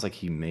sounds like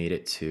he made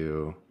it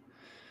to.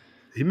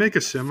 He make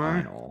a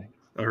semi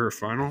or a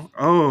final?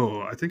 Oh,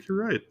 I think you're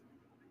right.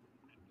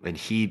 And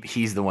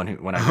he's the one who,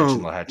 when I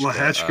mentioned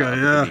Lehechka,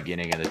 at the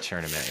beginning of the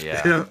tournament,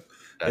 yeah,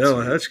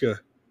 Lehechka.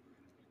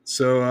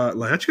 So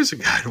Lehechka's a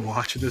guy to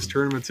watch in this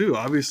tournament too.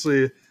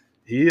 Obviously,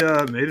 he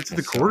made it to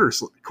the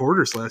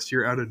quarters last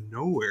year out of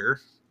nowhere.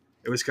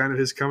 It was kind of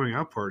his coming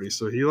out party.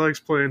 So he likes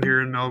playing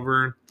here in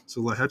Melbourne.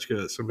 So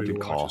Lehechka is somebody to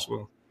watch as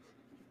well.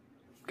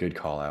 Good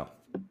call out.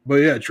 But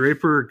yeah,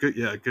 Draper,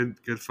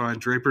 good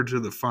find. Draper to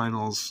the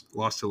finals,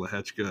 lost to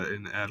Lehechka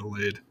in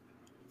Adelaide.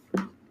 So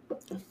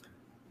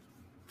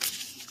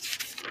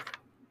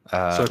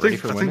I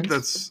think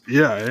that's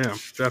I am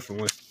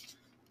definitely.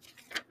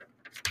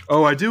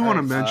 Oh, I do want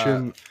to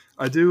mention.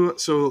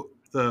 So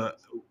the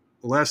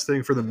last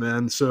thing for the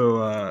men.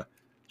 So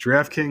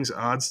DraftKings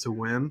odds to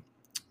win.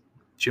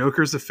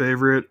 Joker's the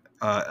favorite.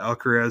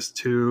 Alcaraz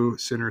 2,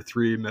 Sinner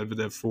 3,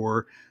 Medvedev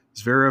 4.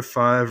 Zverev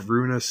 5,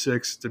 Runa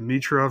 6,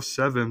 Dimitrov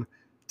 7.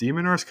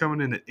 Demonar's coming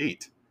in at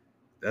 8.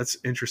 That's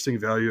interesting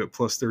value at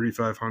plus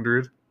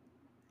 3,500.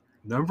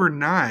 Number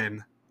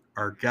 9,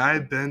 our guy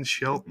Ben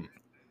Shelton,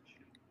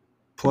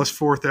 plus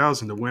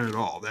 4,000 to win it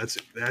all. That's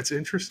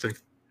interesting.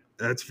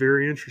 That's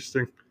very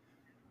interesting.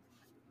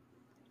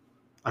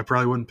 I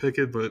probably wouldn't pick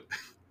it, but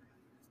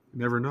you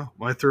never know.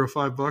 Might throw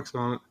 $5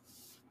 on it.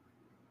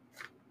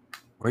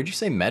 Where'd you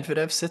say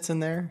Medvedev sits in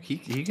there? He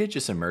could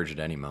just emerge at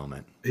any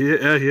moment. He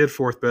had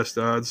fourth best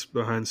odds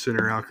behind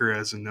Sinner,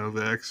 Alcaraz, and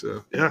Novak.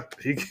 So yeah,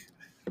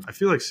 I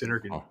feel like Sinner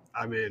can.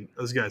 I mean,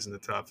 those guys in the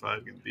top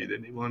 5 can beat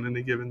anyone in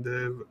a given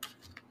day. But.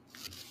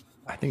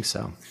 I think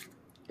so.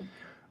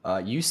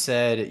 You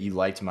said you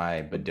liked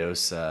my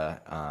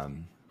Badosa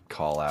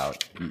call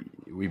out.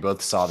 We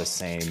both saw the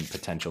same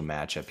potential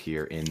matchup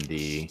here in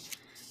the.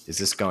 Is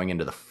this going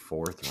into the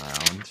fourth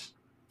round?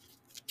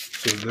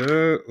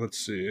 So let's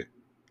see.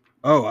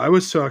 Oh, I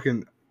was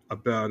talking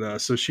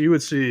about so she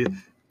would see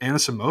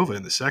Anisimova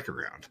in the second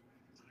round,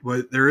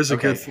 but there is a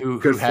good who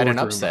had an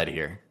upset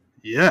here.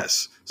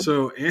 Yes,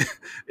 so Amanda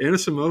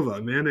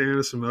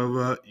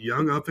Anisimova,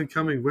 young up and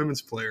coming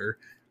women's player.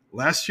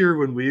 Last year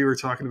when we were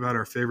talking about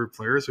our favorite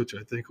players, which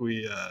I think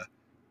we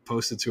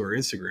posted to our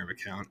Instagram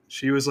account,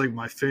 she was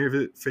my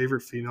favorite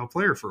female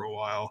player for a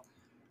while,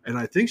 and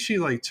I think she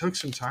took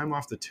some time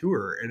off the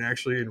tour and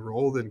actually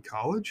enrolled in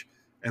college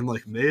and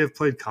may have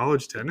played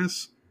college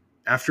tennis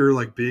after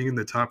being in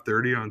the top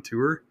 30 on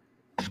tour.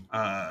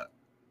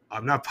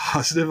 I'm not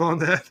positive on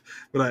that,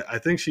 but I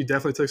think she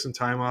definitely took some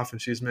time off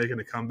and she's making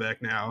a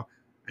comeback now.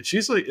 And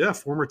she's like, yeah,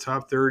 former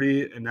top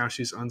 30, and now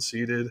she's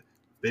unseeded.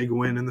 Big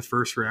win in the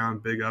first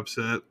round, big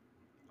upset.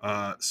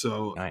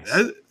 So Nice.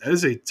 that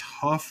is a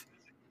tough.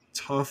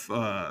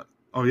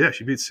 Oh yeah,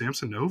 she beat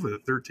Samsonova, the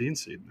 13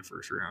 seed in the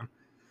first round.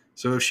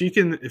 So if she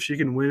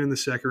can win in the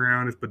second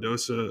round, if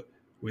Badosa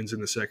wins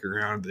in the second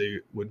round, they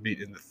would meet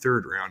in the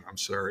third round. I'm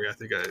sorry, I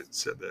think I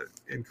said that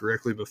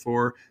incorrectly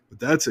before, but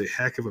that's a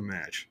heck of a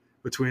match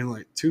between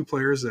like two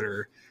players that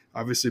are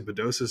obviously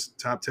Badosa's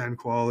top 10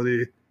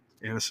 quality,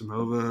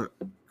 Anisimova,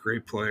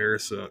 great player.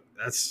 So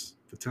that's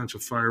potential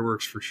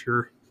fireworks for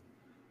sure.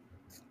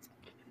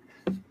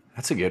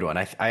 That's a good one.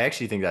 I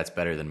actually think that's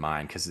better than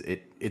mine because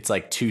it's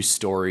like two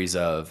stories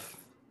of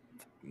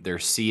their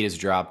seed has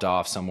dropped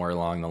off somewhere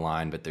along the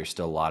line, but there's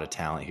still a lot of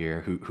talent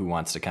here who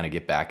wants to kind of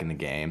get back in the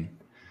game.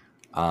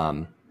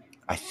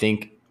 I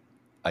think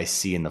I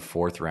see in the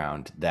fourth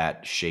round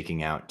that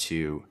shaking out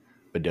to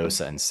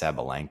Badosa and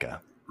Sabalenka.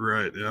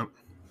 Right, yep.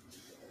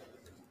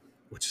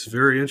 Which is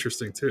very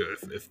interesting too.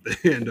 If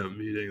they end up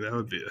meeting, that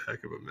would be a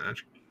heck of a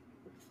match.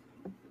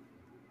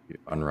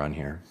 On run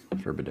here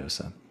for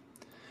Badosa.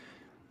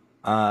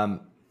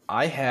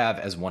 I have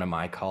as one of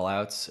my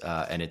call-outs,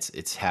 and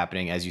it's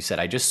happening, as you said,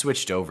 I just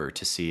switched over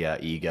to see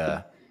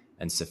Iga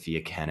and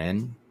Sofia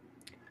Kenin.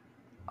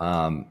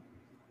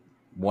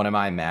 One of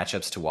my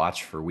matchups to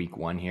watch for week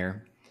 1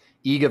 here,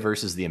 Iga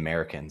versus the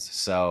Americans.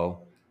 So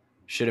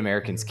should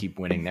Americans keep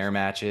winning their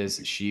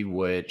matches,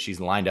 she's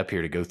lined up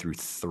here to go through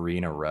 3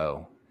 in a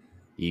row.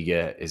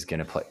 Iga is going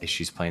to play,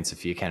 she's playing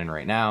Sofia Kenin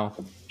right now.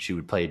 She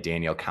would play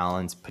Danielle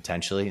Collins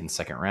potentially in the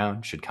second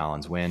round, should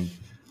Collins win.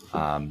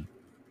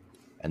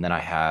 And then I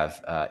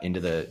have into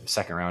the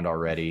second round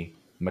already,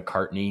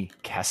 McCartney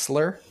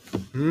Kessler.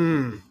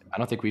 I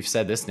don't think we've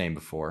said this name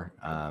before.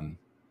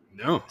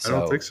 No, I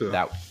don't think so.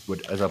 That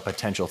would as a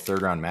potential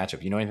third round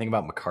matchup. You know anything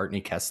about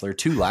McCartney Kessler?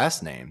 2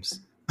 last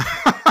names.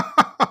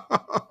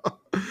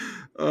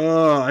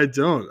 I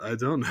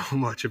don't know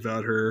much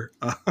about her.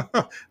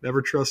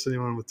 Never trust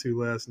anyone with 2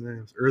 last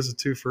names. Or is it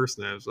 2 first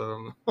names? I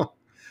don't know.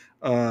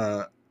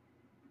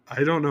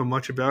 I don't know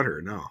much about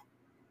her, no.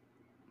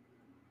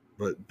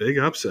 But big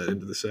upset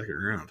into the second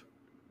round.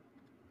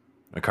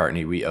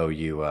 McCartney, we owe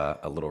you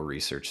a little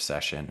research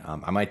session.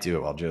 I might do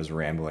it while Joe's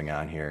rambling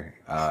on here.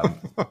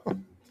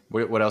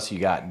 What else you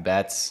got?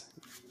 Bets?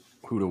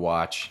 Who to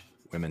watch?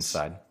 Women's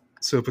side.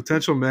 So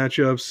potential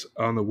matchups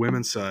on the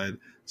women's side.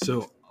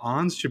 So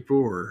Ons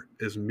Jabeur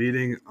is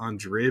meeting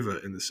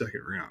Andreeva in the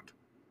second round.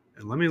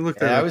 And let me look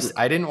that up.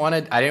 I didn't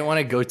want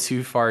to go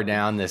too far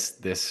down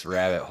this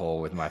rabbit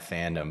hole with my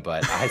fandom,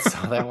 but I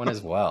saw that one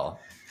as well.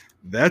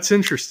 That's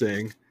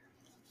interesting.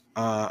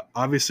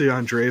 Obviously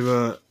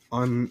Andreeva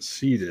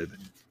unseeded.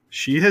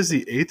 She has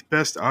the 8th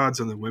best odds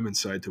on the women's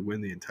side to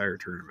win the entire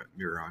tournament,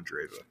 Mira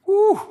Andreeva.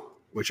 Woo!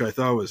 Which I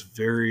thought was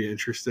very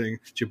interesting.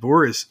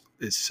 Jabeur is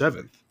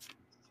 7th,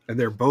 and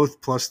they're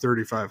both plus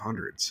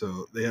 3,500,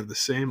 so they have the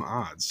same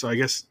odds. So I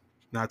guess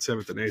not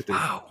 7th and 8th.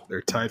 Wow.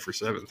 They're tied for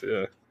 7th,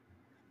 yeah.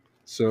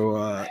 So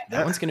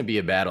that one's going to be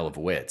a battle of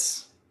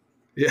wits.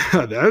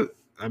 Yeah,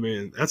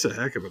 that's a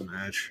heck of a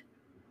match.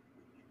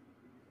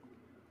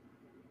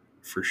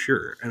 For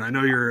sure. And I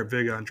know you're a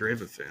big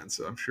Andreeva fan,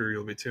 so I'm sure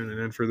you'll be tuning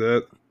in for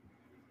that.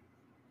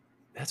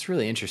 That's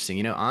really interesting.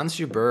 You know, Ons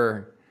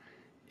Jabeur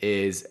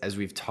is, as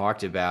we've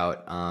talked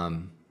about,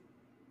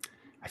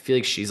 I feel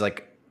like she's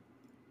like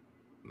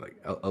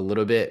a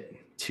little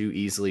bit too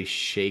easily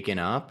shaken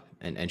up,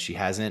 and she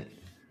hasn't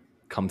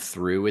come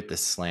through with the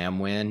slam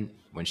win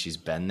when she's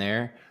been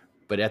there.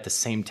 But at the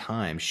same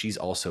time, she's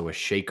also a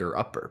shaker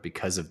upper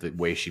because of the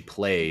way she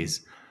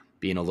plays,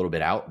 being a little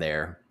bit out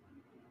there.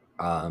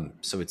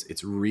 So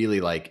it's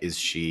really like, is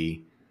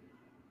she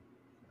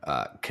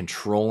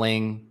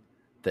controlling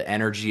the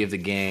energy of the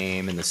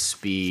game and the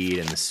speed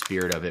and the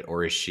spirit of it,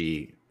 or is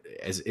she?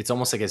 It's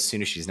almost like as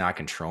soon as she's not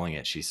controlling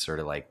it, she's sort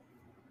of like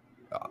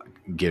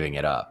giving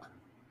it up.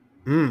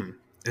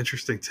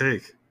 Interesting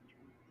take.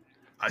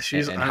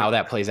 How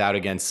that plays out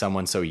against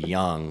someone so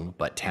young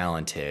but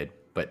talented,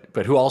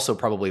 but who also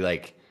probably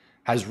like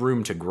has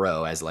room to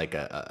grow as like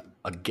a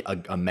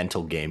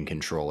mental game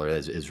controller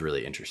is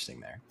really interesting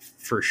there.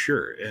 For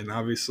sure. And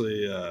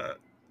obviously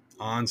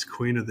On's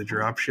queen of the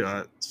drop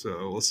shot.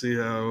 So we'll see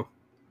how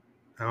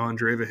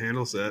Andreeva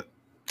handles that.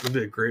 It'll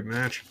be a great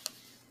match.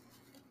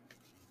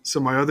 So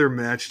my other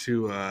match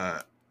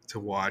to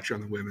watch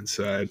on the women's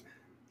side,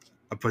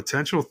 a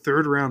potential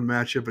third round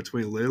matchup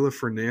between Leylah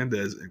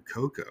Fernandez and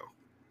Coco.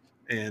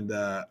 And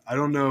I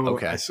don't know.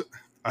 Okay.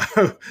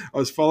 I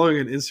was following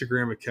an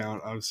Instagram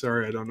account. I'm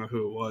sorry, I don't know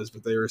who it was,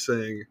 but they were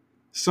saying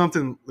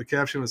something. The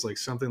caption was like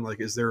something like,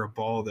 "Is there a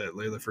ball that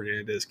Leylah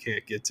Fernandez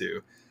can't get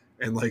to?"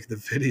 And like the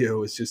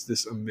video is just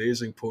this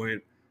amazing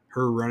point.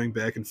 Her running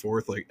back and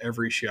forth, like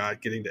every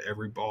shot, getting to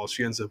every ball.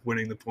 She ends up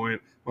winning the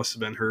point. Must have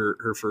been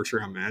her first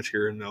round match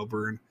here in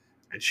Melbourne,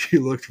 and she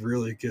looked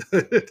really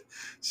good.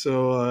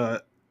 So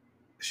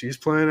she's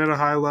playing at a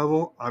high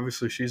level.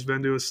 Obviously, she's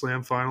been to a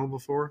slam final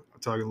before. I'm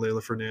talking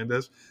Leylah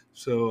Fernandez.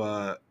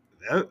 So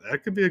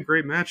that could be a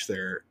great match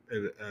there.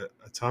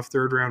 A tough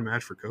third round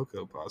match for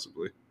Coco,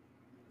 possibly.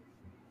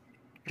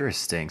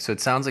 Interesting. So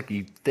it sounds like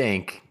you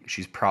think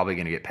she's probably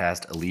going to get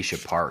past Alicia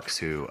Parks,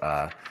 who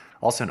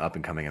also an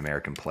up-and-coming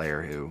American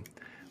player who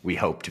we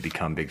hope to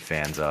become big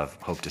fans of.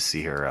 Hope to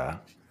see her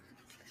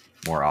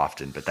more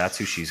often. But that's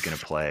who she's going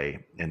to play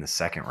in the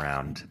second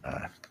round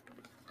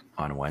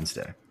on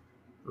Wednesday.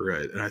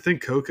 Right. And I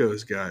think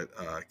Coco's got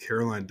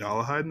Caroline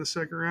Dolehide in the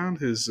second round,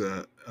 who's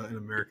an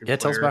American player. Yeah,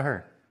 tell us about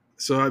her.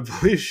 So I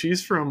believe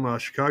she's from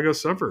Chicago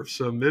suburbs,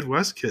 so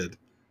Midwest kid.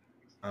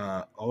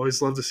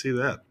 Always love to see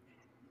that.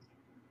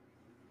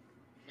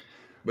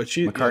 But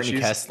McCartney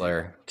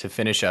Kessler to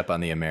finish up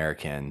on the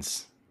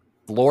Americans.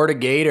 Florida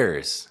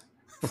Gators.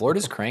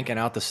 Florida's cranking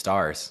out the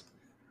stars.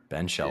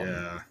 Ben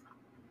Shelton.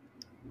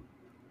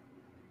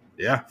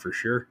 Yeah, for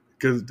sure.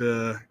 Good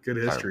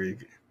history.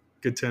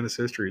 Good tennis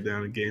history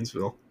down in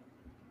Gainesville.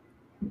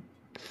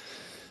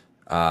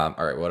 All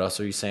right, what else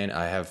are you saying?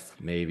 I have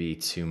maybe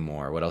two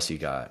more. What else you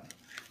got?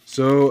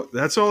 So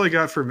that's all I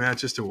got for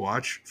matches to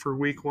watch for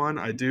week 1.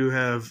 I do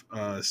have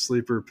a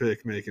sleeper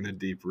pick making a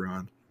deep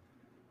run.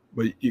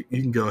 But you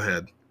can go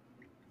ahead.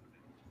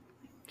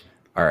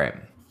 All right.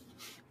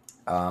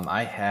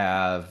 I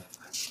have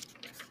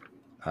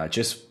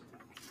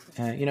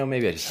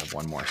maybe I just have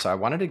one more. So I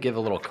wanted to give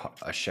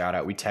a shout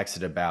out. We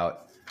texted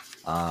about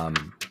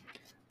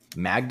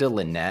Magda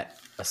Linette,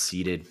 a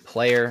seeded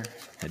player,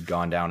 had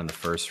gone down in the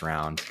first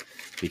round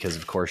because,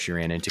 of course, she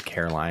ran into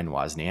Caroline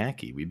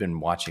Wozniacki. We've been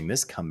watching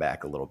this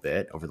comeback a little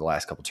bit over the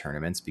last couple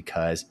tournaments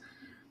because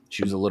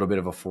she was a little bit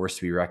of a force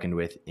to be reckoned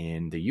with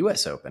in the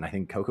U.S. Open. I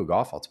think Coco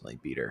Gauff ultimately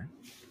beat her.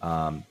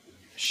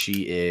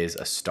 She is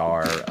a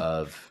star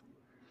of,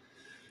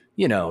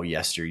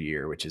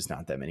 yesteryear, which is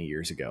not that many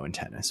years ago in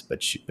tennis,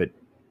 but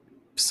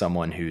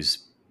someone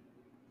who's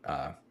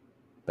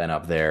been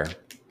up there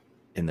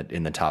in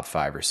the top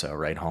 5 or so,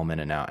 right, Holman,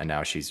 and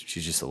now she's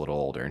just a little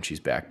older and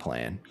she's back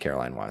playing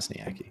Caroline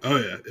Wozniacki. Oh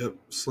yeah, yep,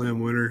 slam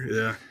winner,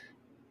 yeah.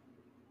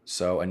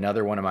 So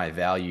another one of my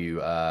value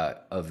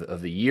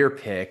of the year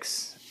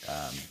picks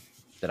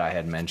that I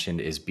had mentioned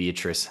is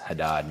Beatrice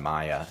Haddad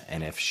Maya,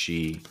 and if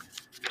she's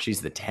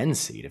the 10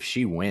 seed, if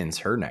she wins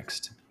her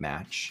next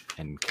match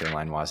and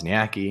Caroline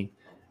Wozniacki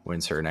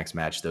wins her next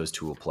match, those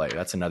two will play.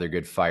 That's another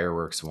good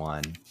fireworks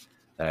one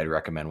that I'd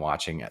recommend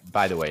watching.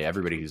 By the way,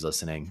 everybody who's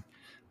listening,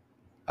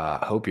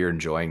 hope you're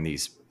enjoying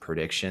these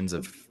predictions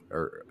of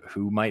or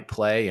who might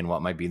play and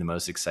what might be the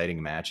most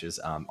exciting matches.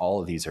 All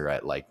of these are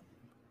at like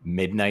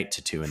midnight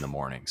to 2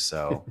 a.m.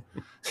 So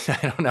I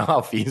don't know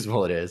how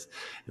feasible it is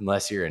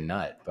unless you're a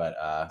nut,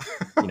 but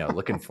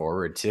looking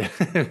forward to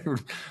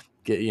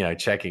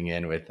checking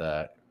in with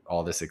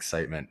all this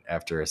excitement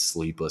after a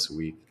sleepless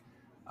week.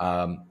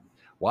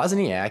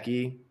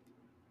 Wozniacki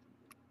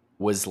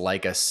was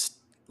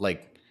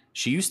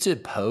she used to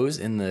pose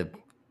in the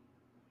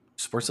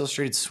Sports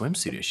Illustrated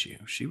swimsuit issue.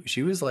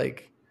 She was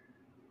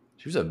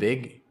a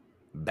big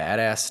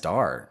badass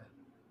star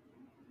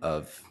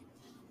of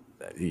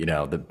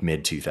the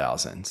mid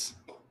 2000s.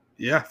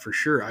 Yeah, for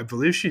sure. I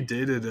believe she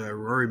dated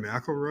Rory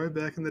McIlroy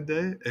back in the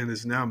day and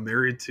is now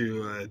married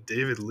to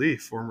David Lee,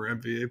 former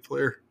NBA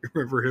player.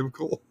 Remember him,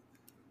 Cole?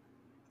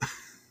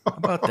 How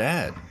about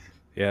that?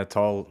 Yeah,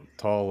 tall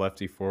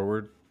lefty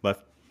forward,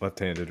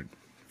 left-handed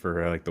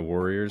for the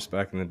Warriors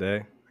back in the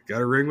day.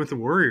 Got a ring with the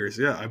Warriors.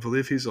 Yeah, I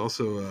believe he's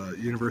also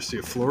University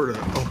of Florida.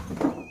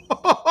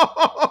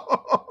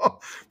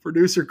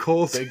 Producer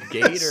Cole, big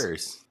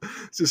Gators,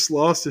 just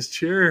lost his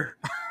chair.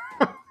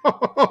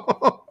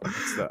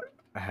 It's the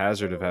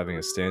hazard of having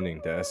a standing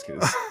desk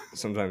is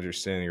sometimes you're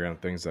standing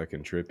around things that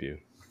can trip you.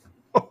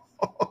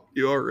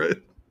 You all right?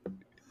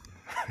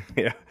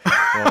 Yeah,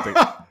 I'll have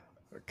to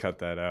cut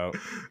that out.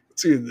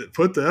 See,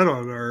 put that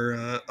on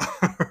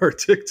our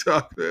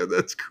TikTok, man.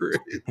 That's great.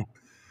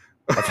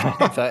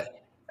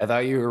 I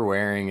thought you were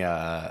wearing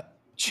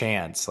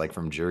Chance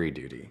from Jury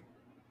Duty.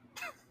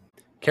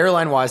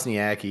 Caroline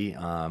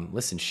Wozniacki,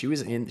 listen, she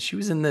was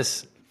in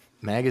this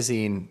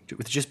magazine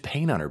with just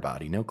paint on her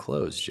body, no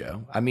clothes,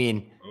 Joe. I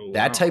mean,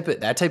 that type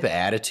of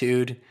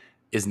attitude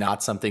is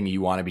not something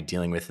you want to be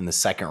dealing with in the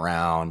second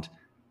round,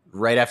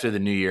 right after the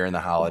New Year and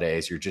the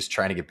holidays. You're just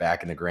trying to get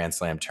back in the Grand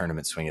Slam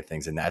tournament swing of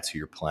things, and that's who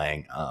you're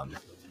playing.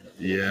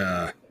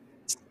 Yeah,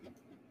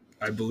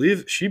 I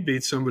believe she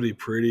beat somebody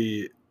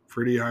pretty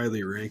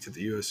highly ranked at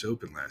the U.S.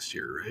 Open last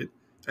year, right?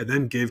 And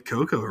then gave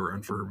Coco a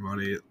run for her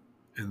money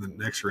in the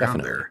next round.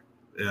 Definitely.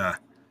 There. Yeah.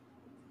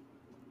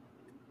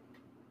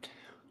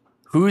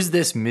 Who's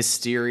this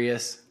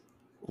mysterious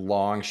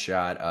long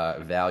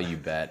shot value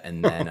bet?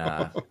 And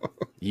then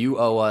you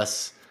owe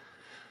us.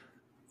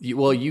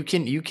 You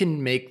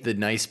can make the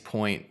nice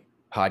point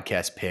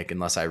podcast pick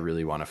unless I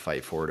really want to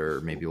fight for it,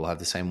 or maybe we'll have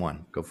the same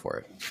one. Go for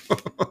it.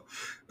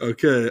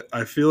 Okay,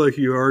 I feel like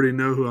you already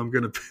know who I'm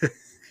going to pick.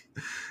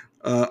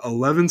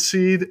 11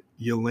 seed,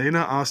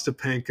 Jelena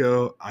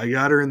Ostapenko. I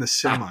got her in the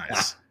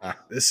semis.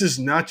 This is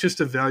not just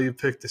a value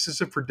pick. This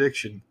is a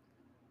prediction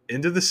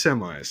into the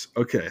semis.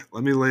 Okay,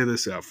 let me lay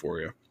this out for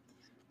you.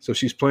 So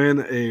she's playing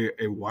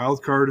a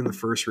wild card in the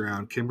first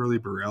round, Kimberly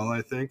Burrell,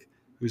 I think,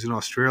 who's an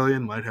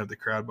Australian, might have the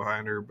crowd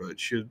behind her, but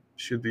should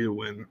be a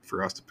win for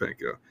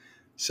Ostapenko.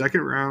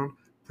 Second round,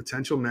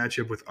 potential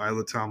matchup with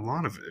Isla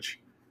Tomljanovic,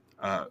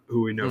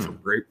 who we know from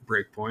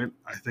Breakpoint.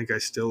 I think I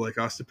still like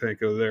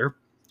Ostapenko there.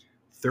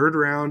 Third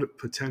round,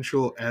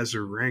 potential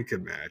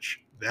Azarenka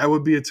match. That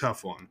would be a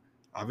tough one.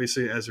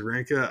 Obviously,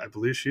 Azarenka, I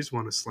believe she's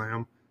won a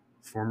slam,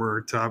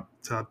 former top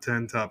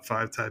 10, top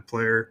 5 type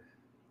player.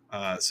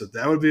 So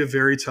that would be a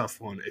very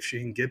tough one. If she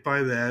can get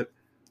by that,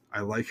 I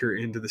like her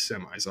into the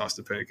semis,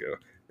 Ostapenko.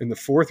 In the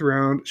fourth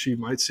round, she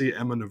might see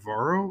Emma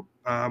Navarro,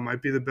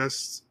 might be the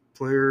best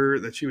player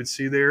that she would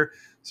see there.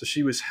 So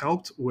she was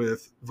helped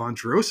with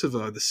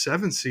Vondrousova, the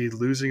 7th seed,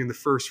 losing in the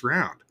first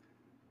round,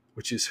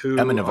 which is who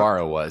Emma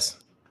Navarro was.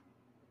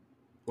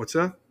 What's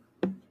that?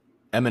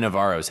 Emma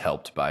Navarro's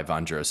helped by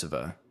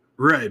Vondrousova.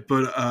 Right,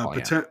 but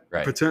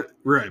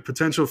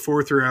potential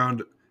fourth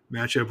round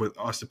matchup with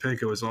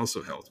Ostapenko is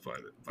also helped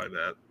by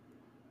that.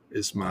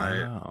 Is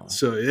my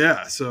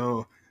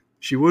so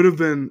she would have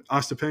been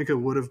Ostapenko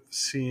would have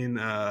seen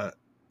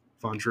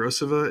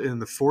Vondrousova in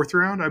the fourth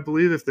round, I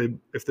believe, if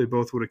they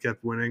both would have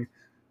kept winning.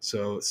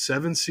 So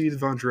 7 seed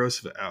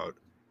Vondrousova out,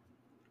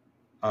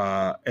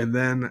 and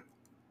then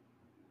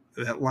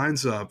that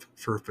lines up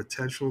for a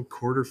potential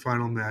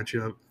quarterfinal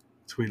matchup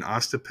between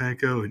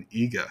Ostapenko and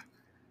Iga,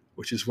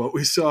 which is what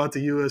we saw at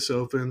the U.S.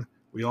 Open.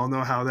 We all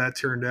know how that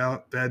turned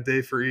out. Bad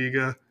day for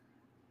Iga.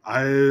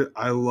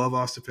 I love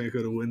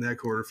Ostapenko to win that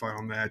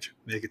quarterfinal match,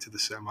 make it to the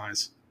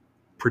semis.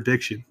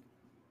 Prediction: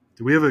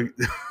 Do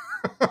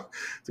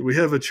we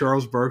have a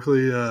Charles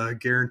Barkley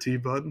guarantee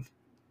button?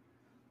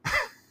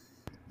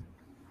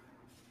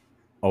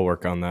 I'll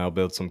work on that. I'll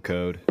build some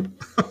code.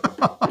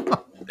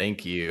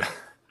 Thank you.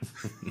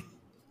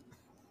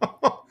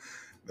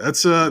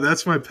 That's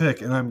my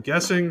pick, and I'm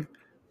guessing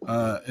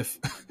if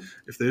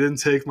they didn't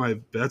take my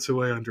bets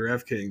away on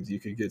DraftKings, you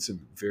could get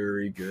some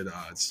very good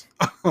odds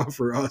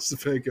for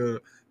Ostapenko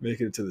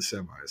making it to the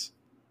semis.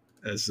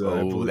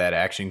 That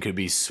action could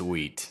be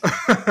sweet.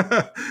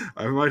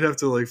 I might have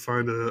to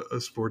find a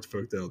sports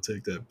book that'll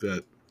take that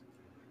bet.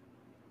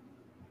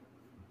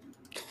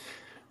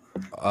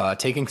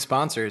 Taking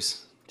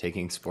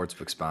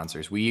sportsbook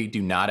sponsors. We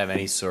do not have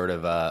any sort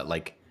of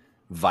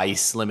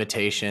vice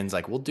limitations.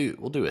 We'll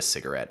do a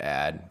cigarette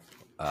ad.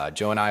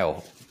 Joe and I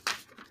will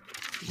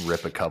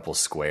rip a couple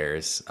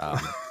squares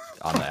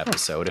on the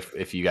episode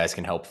if you guys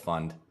can help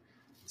fund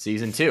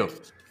season 2.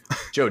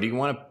 Joe, do you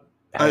want to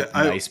have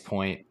Nice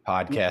Point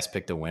podcast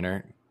pick the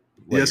winner?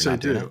 Yes, I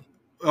do.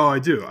 Oh, I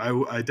do.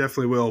 I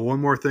definitely will.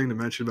 One more thing to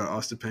mention about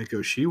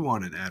Ostapenko. She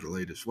won in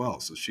Adelaide as well,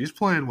 so she's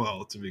playing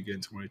well to begin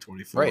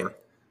 2024. Right.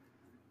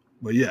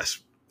 But yes,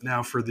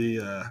 now for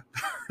the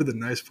for the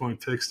Nice Point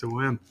picks to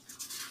win.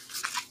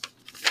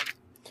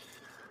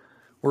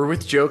 We're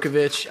with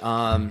Djokovic.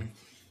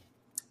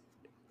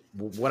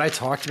 What I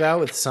talked about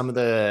with some of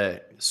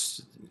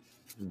this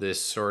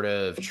sort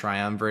of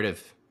triumvirate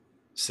of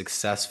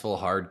successful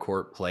hard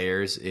court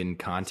players in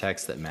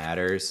context that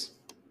matters,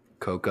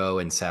 Coco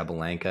and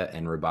Sabalenka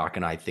and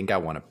Rybakina, I think I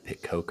want to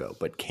pick Coco,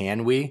 but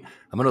can we?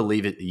 I'm going to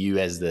leave it to you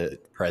as the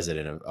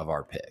president of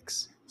our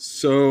picks.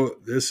 So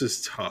this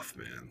is tough,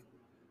 man.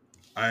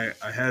 I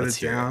had it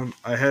down.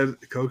 I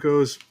had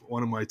Coco's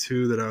one of my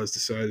 2 that I was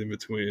deciding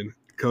between,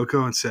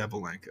 Coco and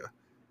Sabalenka.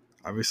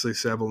 Obviously,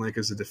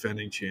 Sabalenka's a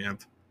defending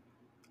champ.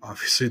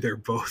 Obviously, they're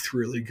both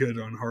really good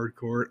on hard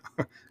court.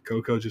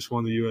 Coco just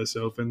won the U.S.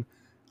 Open.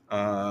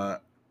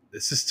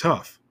 This is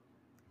tough.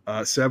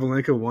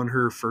 Sabalenka won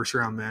her first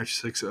round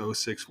match 6-0,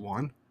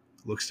 6-1.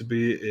 Looks to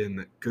be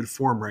in good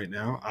form right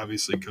now.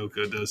 Obviously,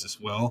 Coco does as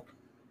well.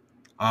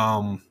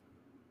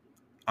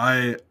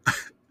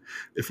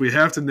 If we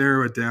have to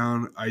narrow it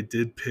down, I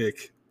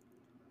picked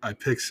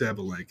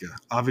Sabalenka.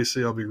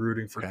 Obviously, I'll be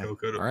rooting for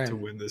Coco to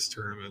win this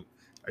tournament.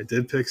 I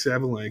did pick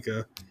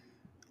Sabalenka.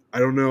 I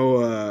don't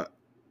know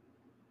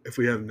if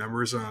we have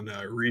numbers on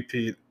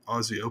repeat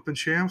Aussie Open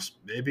champs.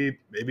 Maybe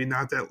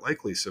not that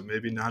likely, so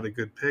maybe not a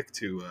good pick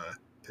to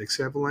pick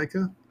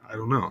Sabalenka. I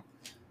don't know.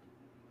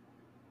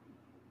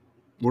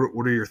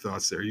 What are your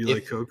thoughts there? You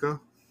like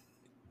Coco?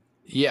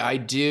 Yeah, I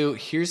do.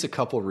 Here's a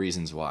couple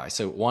reasons why.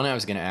 So one, I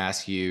was going to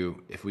ask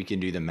you if we can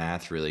do the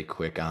math really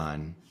quick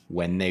on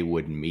when they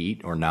would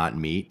meet or not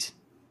meet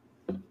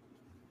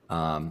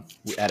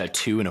at a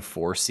 2 and a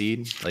 4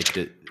 seed.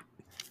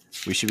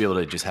 We should be able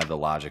to just have the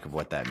logic of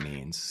what that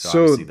means.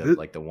 So obviously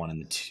the 1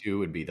 and the 2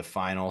 would be the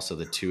final. So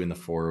the 2 and the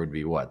 4 would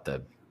be what?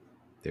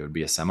 They would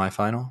be a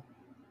semifinal?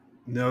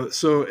 No.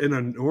 So in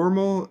a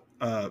normal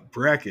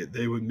bracket,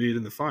 they would meet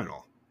in the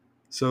final.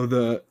 So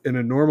in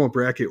a normal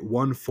bracket,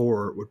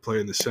 1-4 would play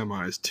in the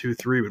semis,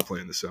 2-3 would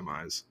play in the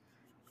semis.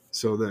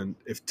 So then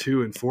if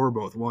 2 and 4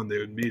 both won, they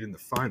would meet in the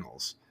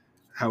finals.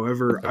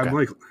 However,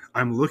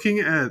 I'm looking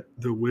at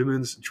the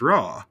women's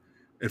draw,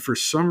 and for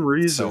some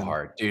reason, so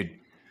hard, dude.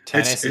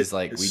 Tennis is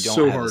we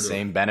don't have the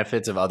same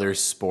benefits of other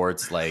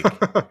sports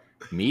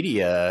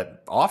media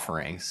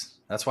offerings.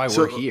 That's why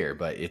we're here,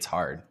 but it's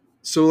hard.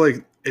 So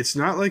it's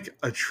not like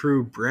a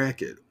true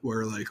bracket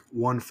where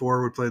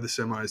 1-4 would play the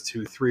semis,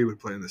 2-3 would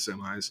play in the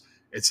semis.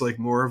 It's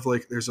more of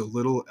there's a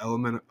little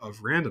element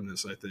of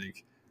randomness, I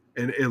think.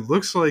 And it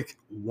looks like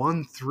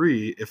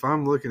 1-3, if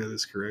I'm looking at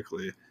this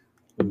correctly,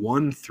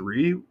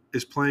 1-3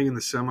 is playing in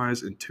the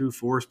semis and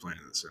 2-4 is playing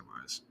in the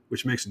semis,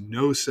 which makes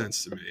no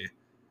sense to me.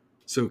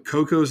 So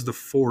Coco's the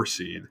 4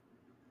 seed,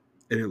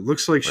 and it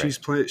looks like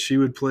she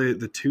would play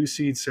the 2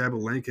 seed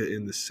Sabalenka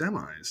in the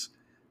semis,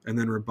 and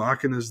then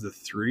Rybakina is the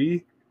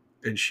 3,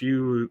 and she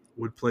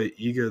would play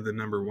Iga, the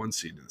number 1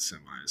 seed in the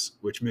semis,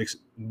 which makes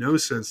no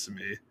sense to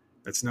me.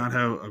 That's not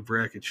how a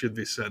bracket should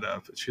be set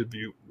up. It should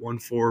be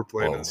 1-4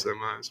 playing in the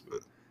semis, but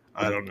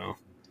I don't know.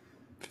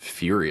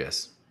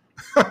 Furious.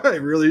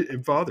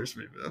 It bothers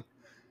me,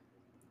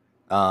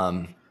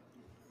 man.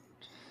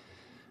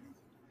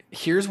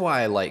 Here's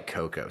why I like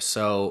Coco.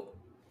 So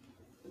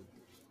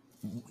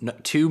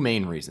 2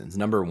 main reasons.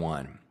 Number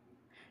 1,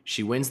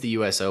 she wins the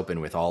US Open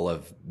with all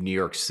of New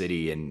York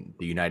City and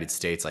the United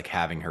States like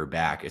having her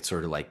back. It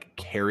sort of like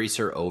carries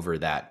her over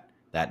that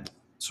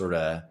sort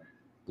of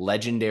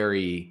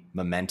legendary,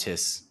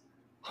 momentous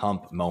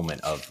hump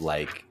moment of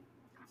like,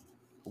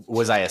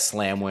 was I a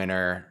slam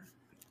winner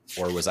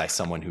or was I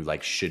someone who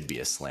like should be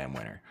a slam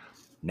winner?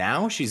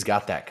 Now she's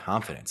got that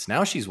confidence.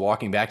 Now she's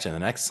walking back to the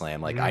next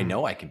slam. Like, I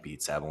know I can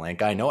beat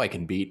Sabalenka. I know I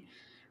can beat,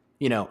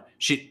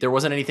 there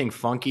wasn't anything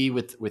funky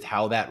with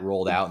how that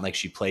rolled out. And like,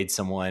 she played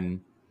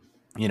someone,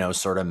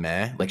 sort of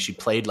meh, like she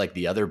played like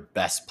the other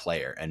best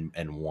player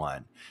and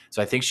won.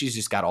 So I think she's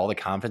just got all the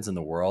confidence in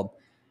the world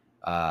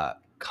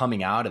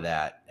coming out of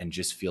that and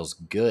just feels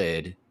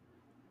good.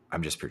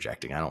 I'm just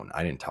projecting.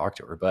 I didn't talk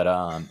to her, but,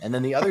 and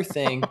then the other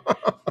thing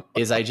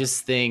is I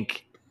just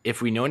think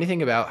if we know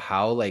anything about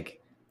how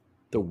like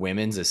the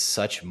women's is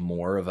such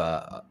more of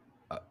a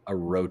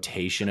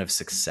rotation of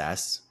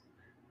success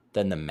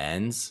than the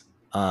men's,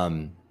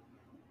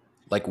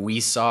 like we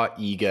saw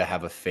Iga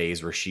have a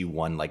phase where she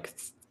won like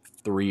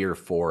 3 or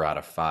 4 out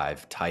of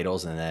 5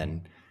 titles. And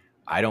then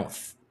I don't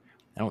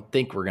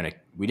think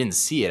we didn't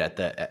see it at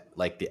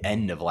the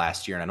end of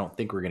last year. And I don't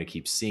think we're going to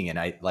keep seeing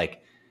it.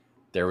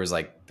 There was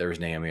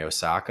Naomi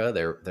Osaka.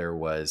 There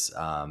was,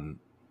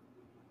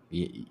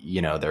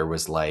 there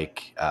was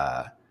like,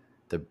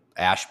 the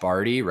Ash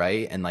Barty.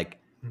 Right. And like,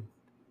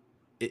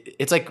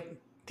 it's like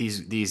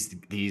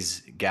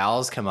these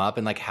gals come up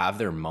and like have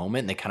their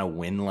moment and they kind of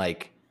win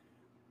like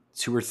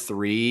 2 or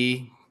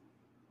 3.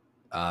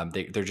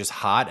 They're just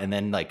hot. And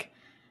then like,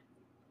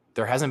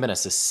 there hasn't been a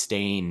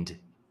sustained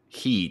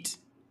heat,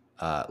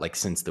 like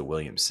since the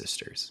Williams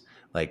sisters,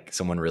 like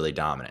someone really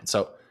dominant.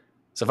 So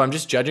if I'm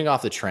just judging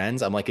off the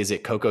trends, I'm like, is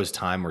it Coco's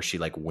time where she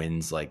like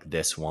wins like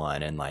this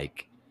one and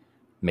like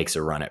makes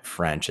a run at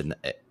French and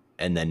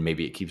then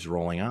maybe it keeps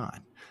rolling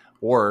on?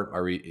 Or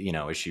are we,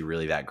 is she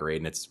really that great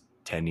and it's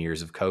 10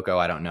 years of Coco?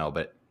 I don't know.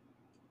 But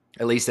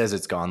at least as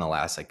it's gone the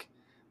last like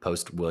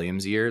post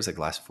Williams years, like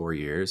last 4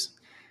 years,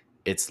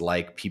 it's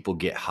like people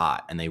get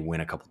hot and they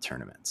win a couple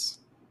tournaments.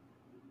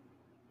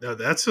 Yeah,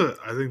 I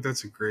think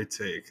that's a great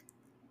take.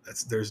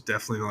 There's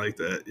definitely like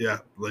that. Yeah.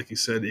 Like you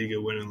said,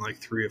 Iga winning like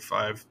 3 of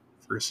 5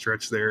 for a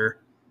stretch there.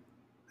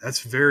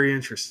 That's very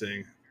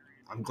interesting.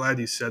 I'm glad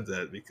you said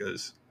that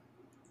because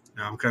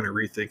now I'm kind of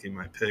rethinking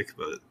my pick.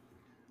 But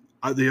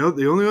the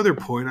only other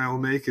point I will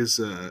make is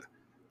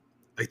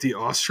like the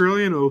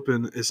Australian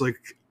Open is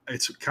like,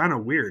 it's kind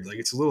of weird. Like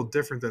it's a little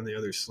different than the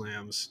other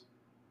slams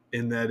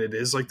in that it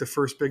is like the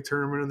first big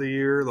tournament of the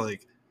year.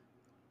 Like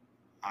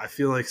I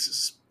feel like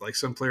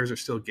some players are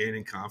still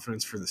gaining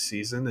confidence for the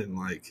season, and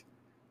like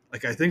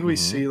I think we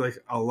see like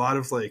a lot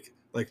of like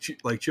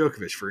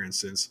Djokovic, for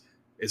instance,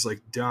 is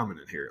like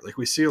dominant here. Like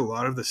we see a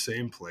lot of the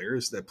same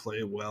players that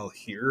play well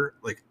here,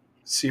 like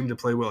seem to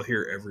play well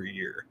here every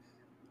year,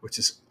 which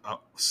is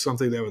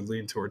something that would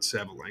lean towards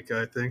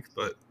Sabalenka, I think,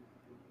 but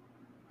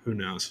who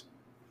knows?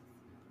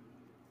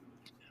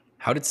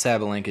 How did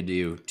Sabalenka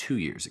do 2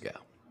 years ago?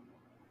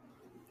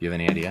 Do you have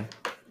any idea?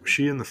 Was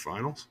she in the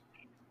finals?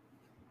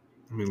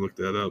 Let me look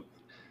that up.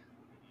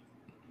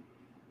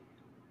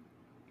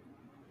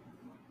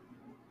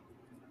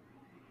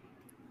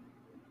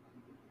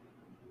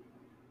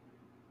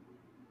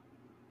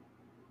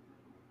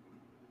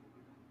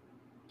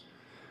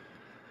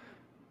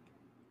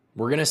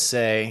 We're going to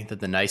say that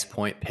the nice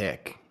point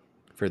pick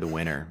for the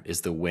winner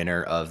is the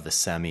winner of the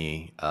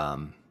semi.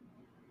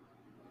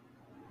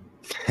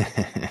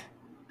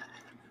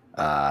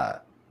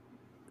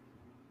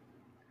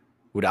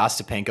 Would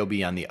Ostapenko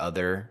be on the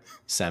other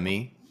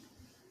semi?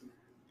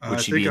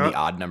 Would she be in the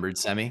odd-numbered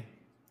semi?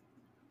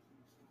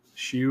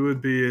 She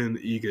would be in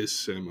Iga's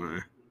semi.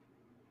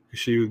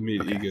 She would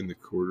meet Iga in the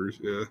quarters,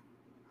 yeah.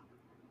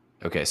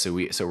 Okay, so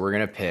we're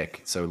gonna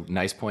pick. So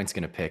Nice Point's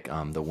gonna pick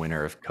the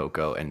winner of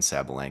Coco and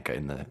Sabalenka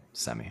in the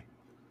semi.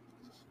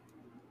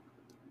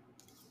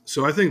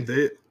 So I think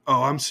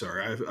I'm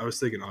sorry. I was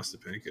thinking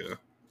Ostapenko.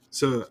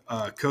 So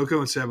Coco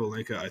and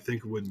Sabalenka, I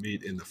think, would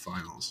meet in the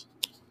finals,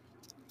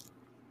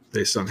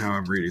 based on how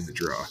I'm reading the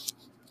draw.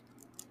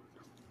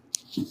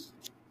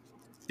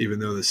 Even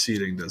though the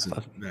seeding doesn't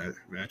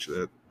match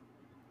that.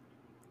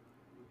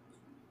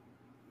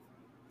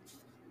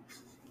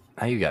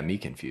 Now you got me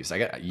confused.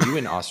 You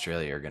and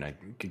Australia are gonna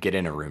get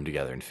in a room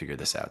together and figure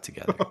this out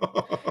together.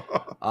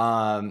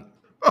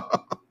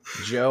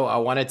 Joe, I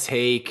want to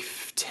take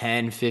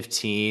 10,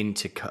 15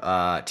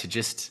 to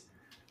just,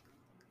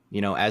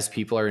 as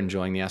people are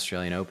enjoying the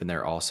Australian Open,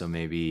 they're also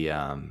maybe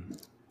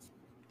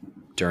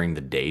during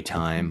the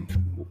daytime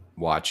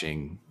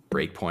watching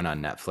Breakpoint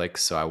on Netflix.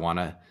 So I want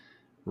to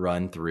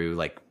run through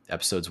like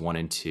episodes 1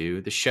 and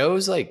 2. The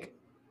show's like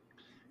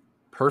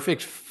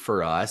perfect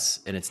for us,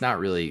 and it's not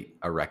really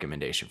a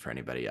recommendation for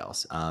anybody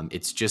else.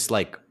 It's just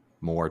like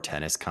more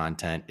tennis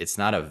content. It's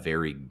not a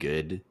very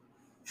good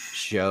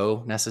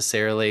show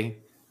necessarily,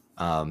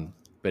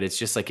 but it's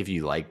just like if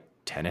you like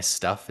tennis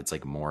stuff, it's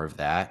like more of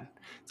that.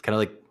 It's kind of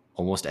like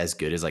almost as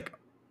good as like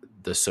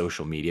the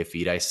social media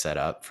feed I set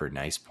up for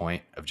Nice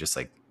Point of just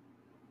like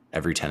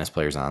every tennis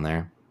player's on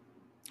there.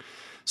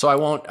 So I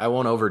won't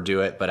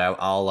overdo it, but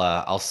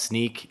I'll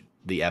sneak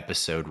the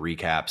episode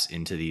recaps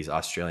into these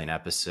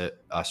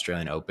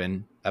Australian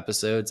Open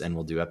episodes, and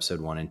we'll do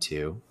episode 1 and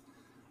 2.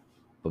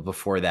 But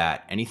before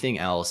that, anything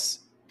else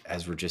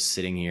as we're just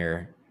sitting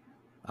here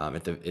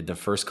at the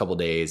first couple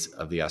days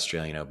of the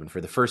Australian Open,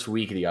 for the first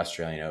week of the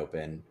Australian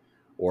Open,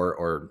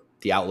 or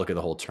the outlook of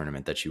the whole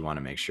tournament that you want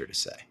to make sure to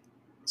say?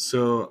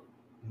 So,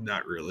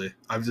 not really.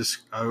 I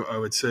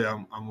would say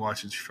I'm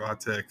watching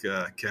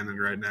Swiatek Kenin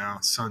right now.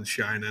 Sun's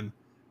shining.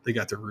 They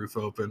got the roof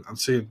open. I'm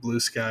seeing blue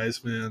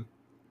skies, man.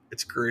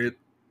 It's great.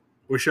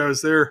 Wish I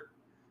was there.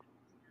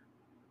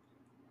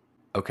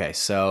 Okay,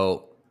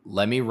 so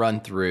let me run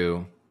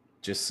through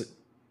just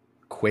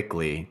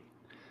quickly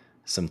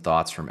some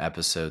thoughts from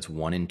episodes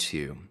 1 and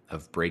 2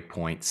 of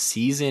Breakpoint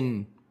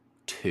Season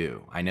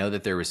 2. I know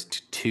that there was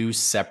 2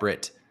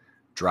 separate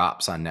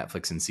drops on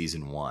Netflix in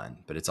Season 1,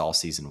 but it's all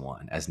Season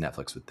 1, as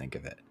Netflix would think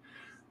of it.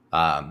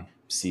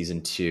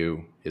 Season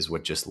 2 is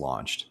what just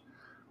launched.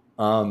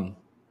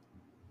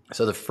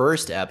 So the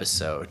first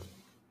episode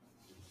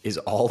is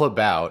all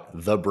about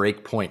the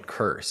Breakpoint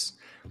curse.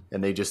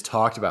 And they just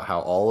talked about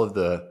how all of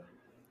the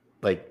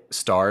like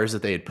stars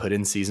that they had put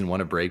in Season 1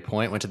 of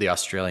Breakpoint went to the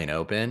Australian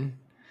Open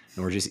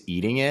and were just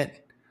eating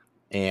it.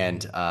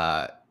 And,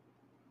 the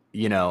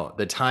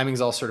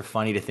timing's all sort of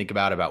funny to think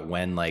about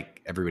when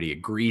like everybody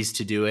agrees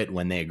to do it,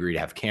 when they agree to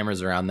have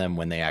cameras around them,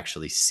 when they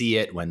actually see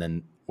it,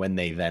 when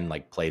they then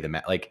like play the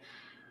match. Like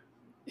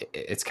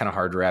it's kind of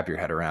hard to wrap your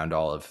head around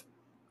all of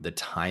the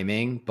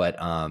timing, but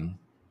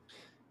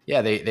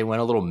they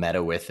went a little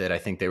meta with it. I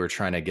think they were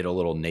trying to get a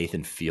little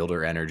Nathan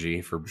Fielder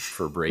energy for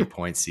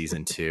Breakpoint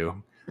Season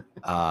 2.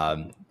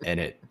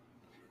 And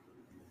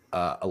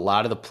a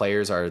lot of the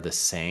players are the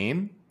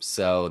same,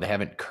 so they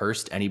haven't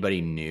cursed anybody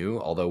new,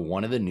 although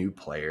one of the new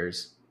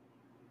players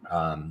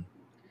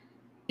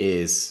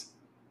is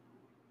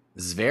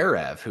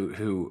Zverev,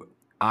 who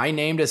I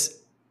named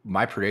as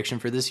my prediction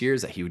for this year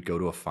is that he would go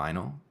to a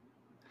final.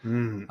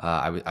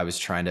 I was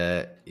trying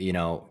to,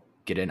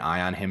 get an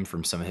eye on him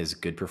from some of his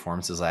good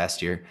performances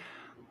last year.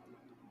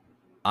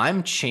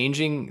 I'm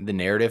changing the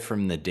narrative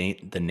from the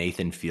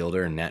Nathan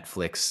Fielder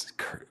Netflix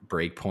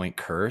Breakpoint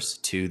curse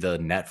to the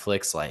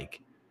Netflix,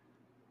 like,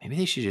 maybe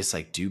they should just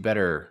like do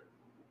better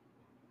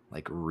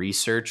like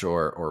research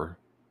or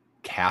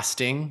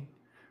casting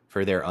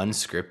for their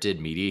unscripted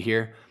media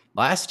here.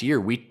 Last year,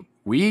 we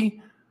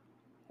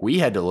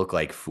had to look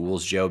like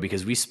fools, Joe,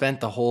 because we spent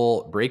the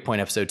whole Breakpoint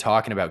episode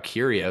talking about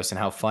Kyrgios and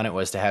how fun it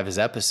was to have his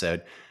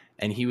episode.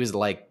 And he was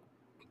like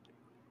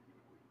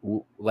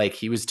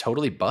he was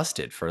totally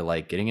busted for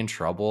like getting in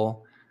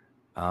trouble,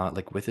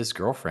 like with his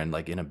girlfriend,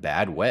 like in a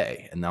bad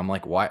way. And I'm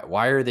like,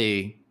 why do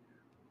they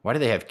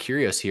have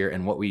Kyrgios here?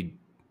 And what we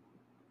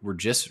were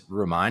just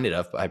reminded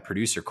of by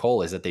producer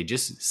Cole is that they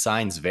just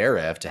signed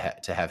Zverev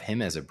to have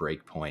him as a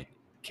Breakpoint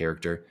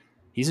character.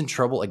 He's in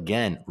trouble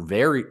again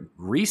very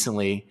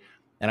recently.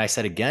 And I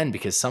said again,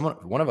 because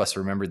one of us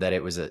remembered that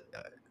it was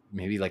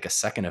maybe like a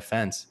second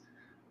offense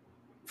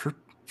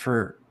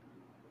for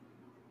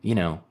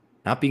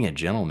not being a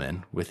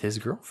gentleman with his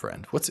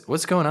girlfriend.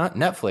 What's going on?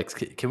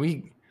 Netflix, can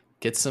we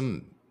get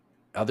some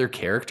other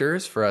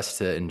characters for us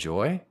to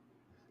enjoy?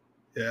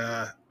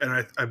 Yeah,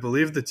 and I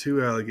believe the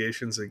 2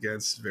 allegations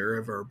against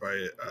Zverev are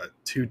by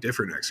 2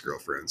 different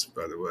ex-girlfriends,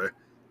 by the way.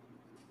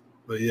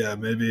 But yeah,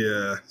 maybe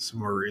some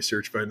more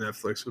research by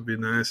Netflix would be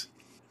nice.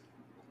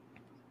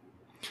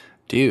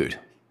 Dude.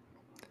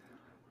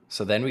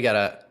 So then we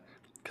gotta,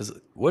 because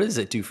what does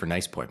it do for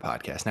Nice Point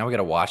Podcast? Now we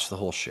gotta watch the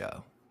whole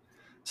show,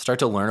 start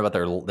to learn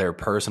about their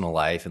personal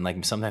life, and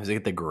like sometimes they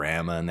get the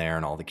grandma in there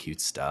and all the cute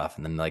stuff,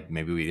 and then like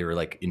maybe we were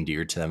like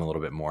endeared to them a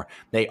little bit more.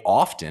 They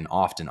often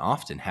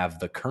have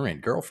the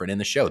current girlfriend in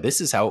the show.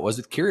 This is how it was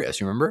with Kyrgios.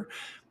 You remember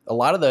a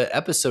lot of the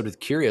episode with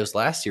Kyrgios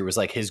last year was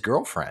like his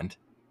girlfriend,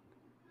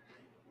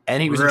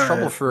 and he was in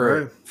trouble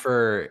for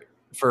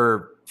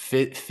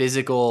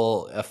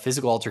physical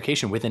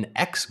altercation with an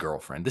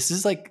ex-girlfriend. This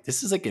is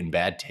like in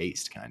bad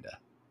taste, kind of.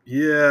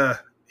 Yeah,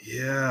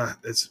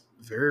 it's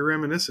very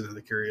reminiscent of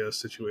the Kyrgios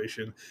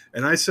situation.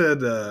 And I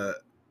said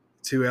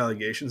 2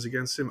 allegations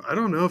against him. I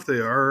don't know if they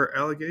are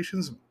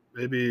allegations.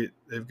 Maybe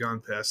they've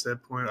gone past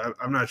that point.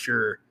 I'm not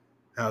sure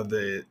how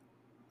the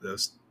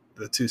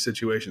 2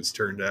 situations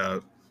turned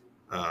out.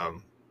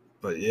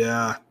 But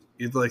yeah,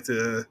 you'd like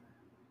to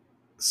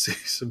see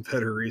some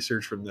better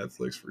research from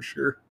Netflix for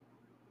sure.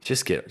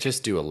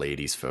 Just do a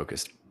ladies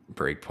focused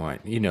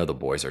Breakpoint. You know the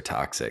boys are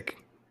toxic.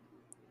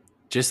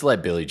 Just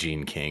let Billie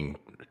Jean King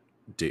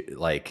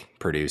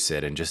produce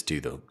it and just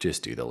do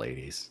the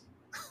ladies.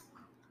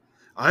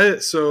 I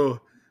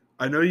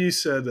know you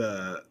said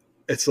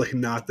it's like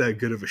not that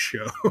good of a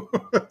show,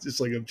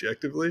 just like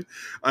objectively.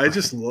 I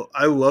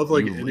love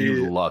like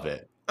you love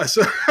it.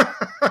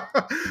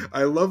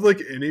 I love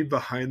like any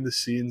behind the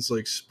scenes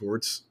like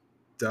sports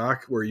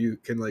doc where you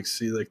can like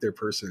see like their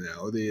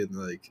personality and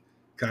like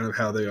kind of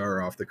how they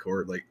are off the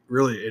court, like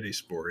really any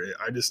sport.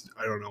 I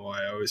don't know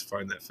why I always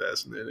find that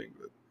fascinating,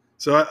 but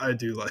so I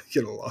do like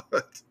it a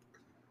lot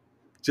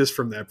just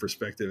from that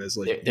perspective as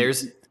like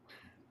there's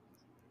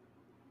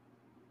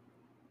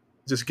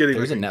just getting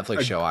there's like a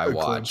Netflix show I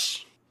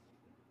watch.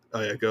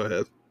 Oh yeah, go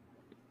ahead.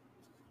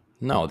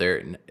 No,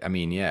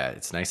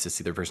 it's nice to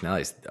see their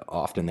personalities.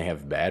 Often they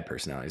have bad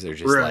personalities. They're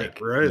just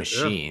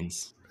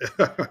machines.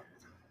 Yeah.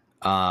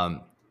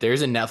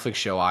 There's a Netflix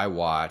show I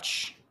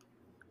watch.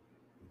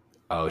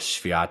 Oh,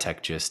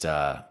 Swiatek just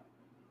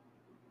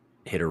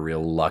hit a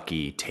real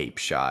lucky tape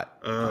shot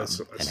and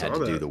had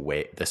to do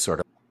the sort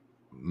of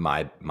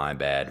my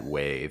bad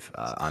wave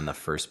on the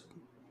first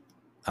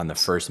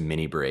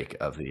mini break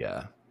of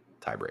the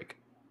tie break.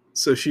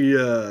 So she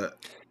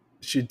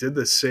did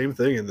the same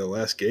thing in the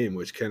last game,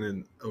 which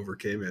Kenan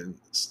overcame it and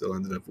still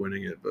ended up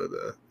winning it. But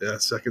yeah,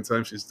 second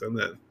time she's done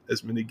that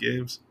as many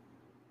games.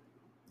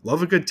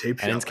 Love a good tape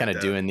shot. Kenan's kind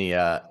of doing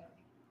the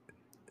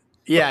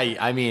yeah,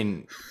 I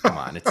mean, come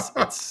on,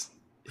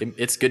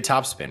 it's good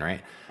topspin,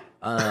 right?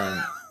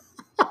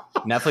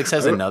 Netflix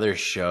has another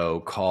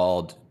show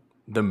called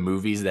The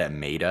Movies That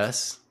Made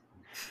Us.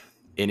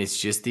 And it's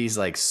just these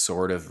like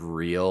sort of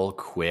real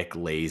quick,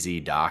 lazy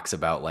docs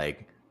about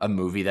like a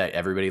movie that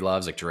everybody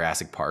loves, like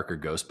Jurassic Park or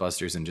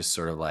Ghostbusters, and just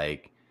sort of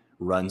like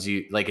runs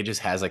you, like it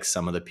just has like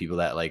some of the people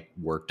that like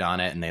worked on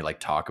it and they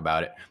like talk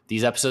about it.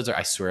 These episodes are,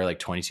 I swear, like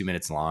 22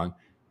 minutes long.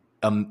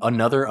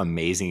 Another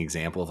amazing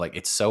example of like,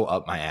 it's so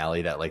up my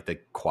alley that like the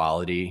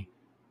quality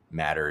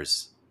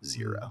matters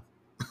zero.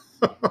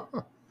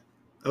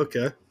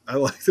 Okay. I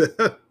like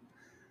that.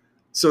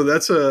 So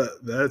that's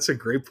a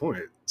great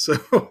point. So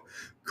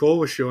Cole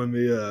was showing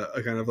me a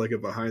kind of like a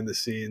behind the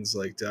scenes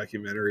like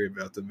documentary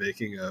about the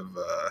making of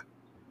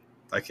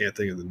I can't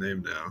think of the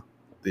name now.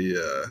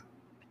 The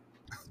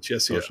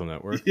Jesse Social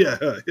Network. Yeah.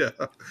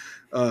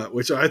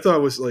 Which I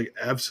thought was like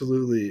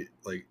absolutely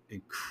like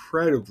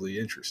incredibly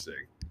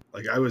interesting.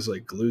 Like I was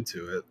like glued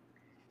to it.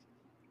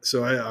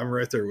 So I'm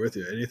right there with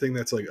you. Anything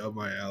that's like up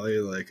my alley,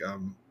 like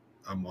I'm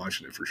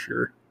watching it for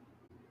sure.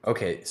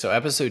 Okay, so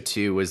episode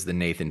 2 was the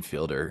Nathan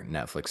Fielder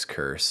Netflix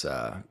curse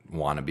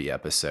wannabe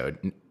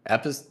episode.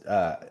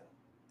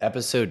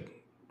 Episode,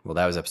 well,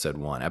 that was episode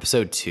 1.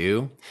 Episode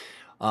 2,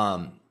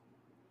 the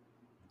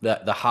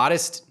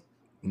hottest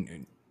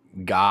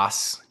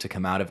goss to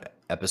come out of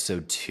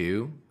episode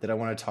 2 that I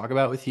want to talk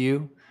about with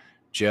you,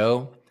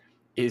 Joe,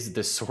 is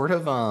the sort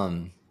of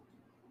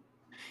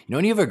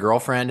when you have a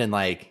girlfriend and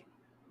like,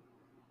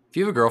 if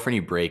you have a girlfriend,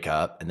 you break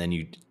up and then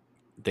you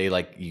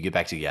get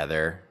back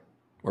together,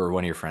 or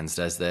one of your friends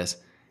does this,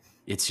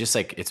 it's just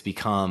like, it's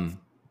become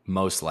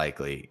most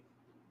likely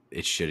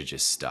it should have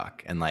just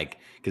stuck. And like,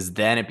 because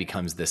then it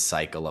becomes this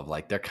cycle of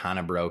like, they're kind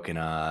of broken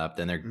up,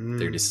 then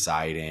they're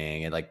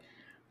deciding, and like,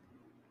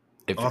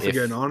 off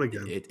again, on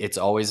again. It's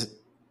always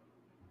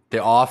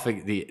the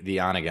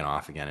on again,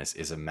 off again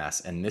is a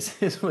mess. And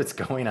this is what's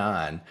going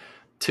on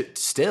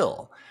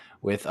still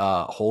with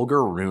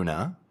Holger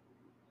Rune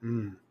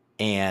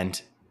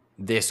and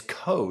this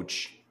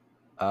coach.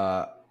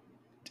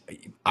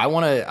 I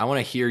want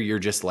to hear your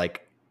just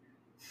like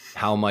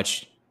how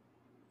much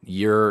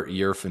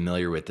you're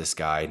familiar with this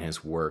guy and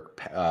his work.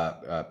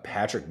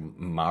 Patrick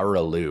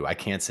Mauralou. I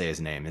can't say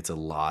his name. It's a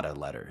lot of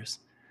letters.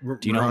 Do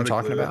you know who I'm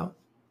talking about?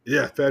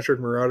 Yeah, Patrick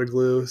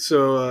Mauralou.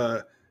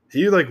 So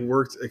he like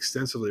worked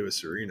extensively with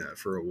Serena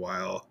for a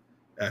while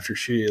after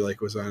she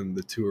like was on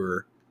the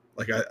tour.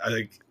 Like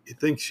I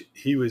think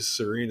he was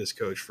Serena's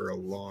coach for a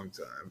long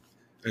time,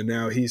 and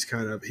now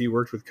he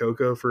worked with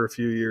Coco for a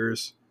few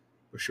years.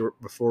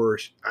 Before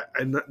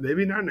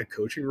maybe not in a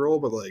coaching role,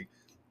 but like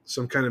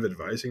some kind of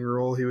advising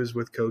role. He was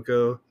with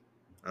Coco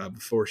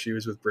before she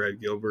was with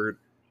Brad Gilbert.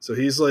 So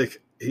he's like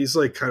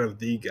kind of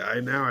the guy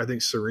now. I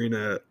think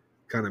Serena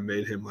kind of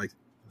made him like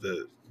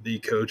the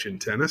coach in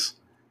tennis.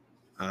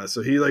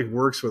 So he like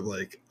works with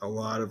like a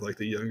lot of like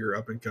the younger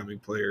up and coming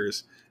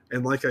players.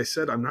 And like I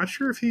said, I'm not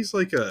sure if he's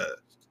like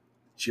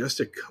just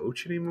a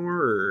coach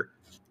anymore, or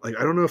like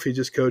I don't know if he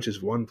just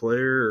coaches one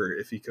player or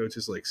if he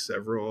coaches like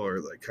several, or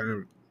like kind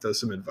of does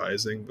some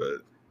advising.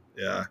 But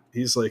yeah,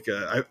 he's like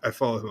I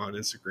follow him on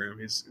Instagram.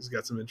 He's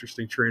got some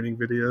interesting training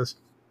videos.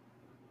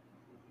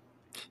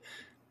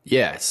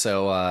 Yeah,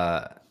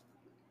 so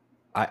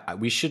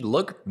we should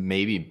look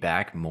maybe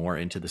back more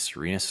into the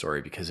Serena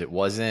story, because it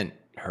wasn't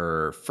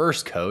her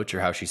first coach or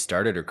how she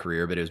started her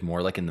career, but it was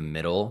more like in the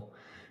middle.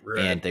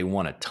 Right. And they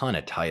won a ton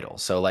of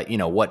titles. So like,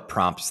 what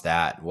prompts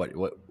that?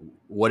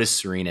 What does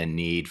Serena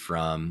need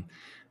from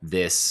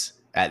this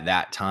at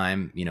that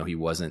time, he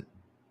wasn't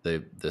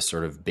the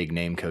sort of big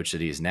name coach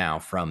that he is now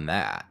from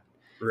that.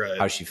 Right.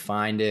 How does she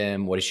find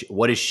him?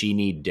 What does she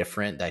need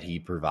different that he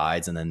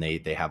provides? And then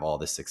they have all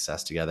this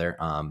success together.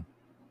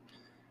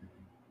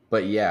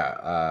 But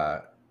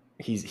yeah,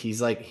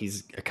 he's a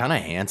kind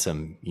of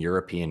handsome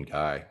European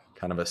guy,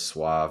 kind of a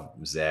suave,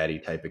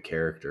 zaddy type of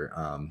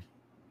character.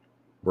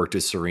 Worked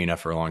with Serena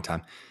for a long time.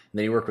 And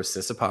then he worked with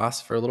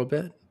Tsitsipas for a little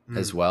bit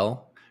as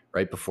well,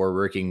 right before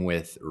working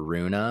with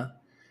Runa.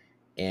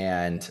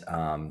 And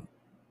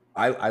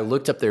I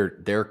looked up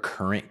their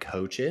current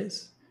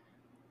coaches,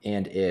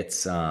 and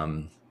it's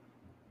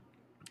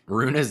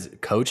Runa's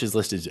coach is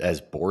listed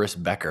as Boris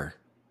Becker.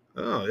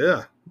 Oh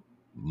yeah,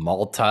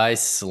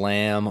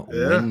 multi-slam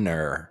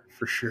winner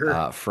for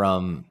sure.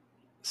 From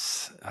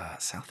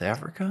South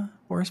Africa.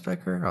 Boris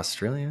Becker,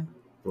 Australia.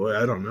 Boy,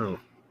 I don't know.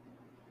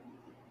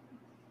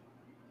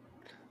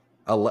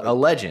 A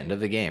legend of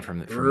the game from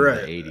the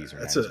 80s.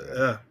 That's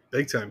a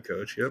big time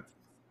coach. Yep.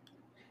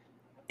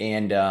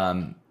 And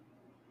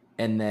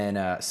then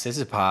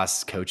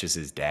Tsitsipas coaches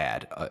his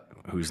dad,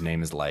 whose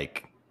name is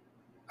like,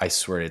 I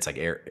swear it's like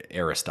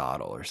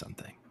Aristotle or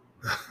something.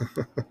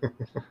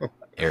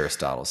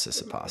 Aristotle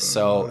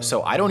Tsitsipas.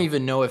 So I don't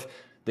even know if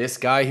this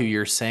guy who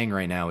you're saying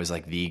right now is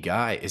like the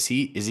guy. Is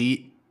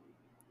he?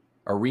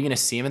 Are we going to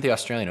see him at the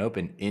Australian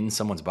Open in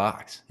someone's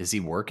box? Is he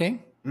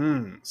working?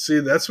 See,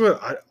 that's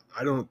what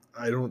I don't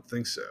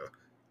think so.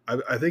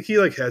 I think he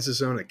like has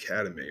his own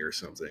academy or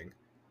something,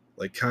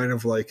 like kind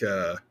of like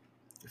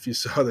if you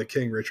saw the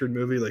King Richard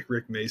movie, like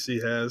Rick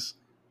Macy has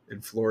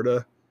in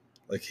Florida,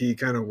 like he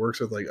kind of works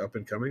with like up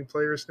and coming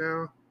players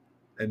now,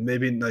 and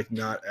maybe like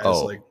not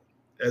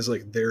as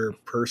like their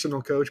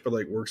personal coach, but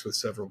like works with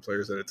several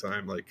players at a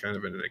time, like kind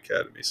of in an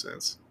academy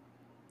sense.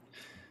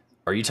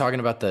 Are you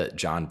talking about the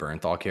John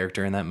Bernthal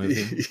character in that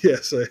movie?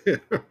 Yes, I am.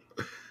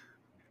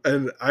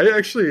 And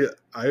I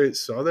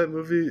saw that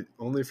movie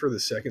only for the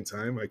second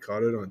time. I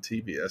caught it on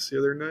TBS the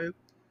other night.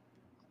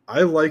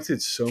 I liked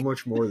it so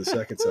much more the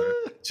second time.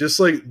 Just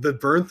like the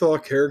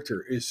Bernthal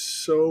character is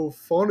so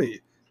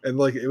funny. And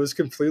like it was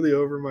completely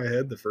over my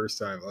head the first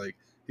time. Like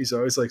he's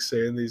always like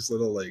saying these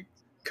little like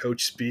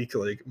coach speak,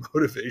 like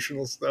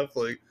motivational stuff,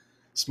 like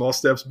small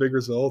steps, big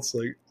results,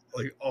 like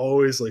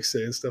always like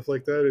saying stuff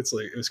like that. It's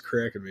like it was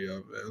cracking me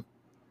up, man.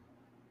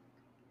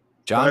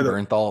 John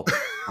Bernthal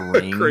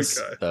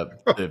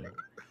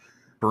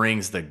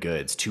brings the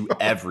goods to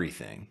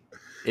everything.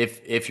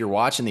 If you're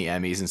watching the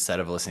Emmys instead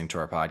of listening to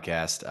our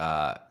podcast,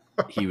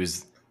 he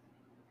was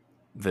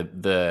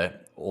the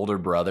older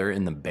brother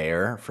in The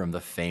Bear from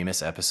the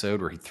famous episode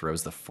where he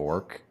throws the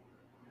fork.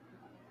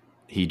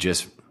 He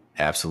just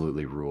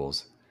absolutely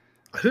rules.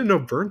 I didn't know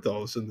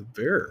Bernthal was in The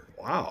Bear.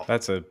 Wow.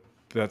 That's a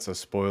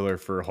spoiler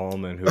for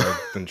Hallman, who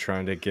I've been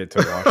trying to get to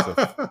watch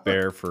The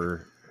Bear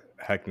for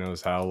heck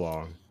knows how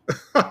long.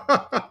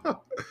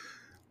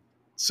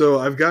 So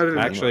I've got it.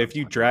 Actually, if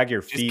you drag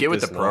your feet, just get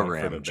with the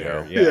program,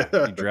 Joe. Yeah,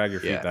 you drag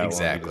your feet that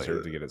exactly. long, you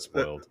deserve to get it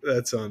spoiled.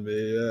 That's on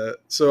me.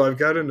 So I've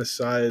got an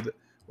aside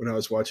when I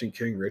was watching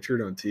King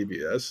Richard on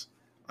TBS.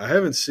 I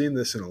haven't seen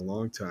this in a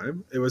long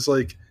time. It was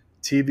like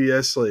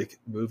TBS like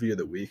movie of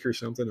the week or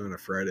something on a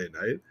Friday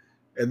night,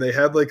 and they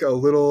had like a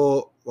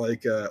little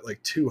like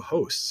two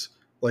hosts.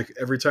 Like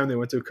every time they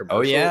went to a commercial.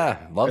 Oh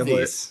yeah, love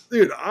these.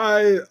 Like, dude,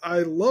 I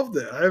love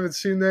that. I haven't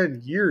seen that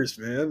in years,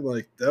 man.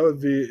 Like that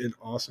would be an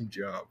awesome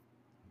job.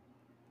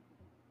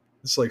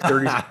 It's like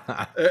 30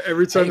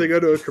 every time they go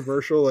to a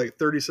commercial, like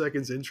 30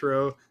 seconds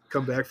intro,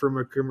 come back from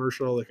a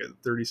commercial, like at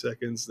 30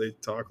 seconds, they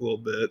talk a little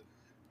bit.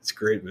 It's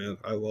great, man.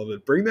 I love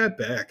it. Bring that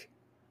back.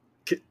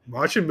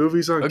 Watching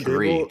movies on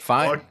cable.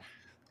 Fine.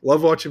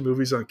 Love watching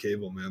movies on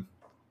cable, man.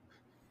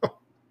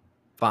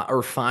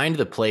 Or find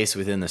the place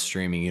within the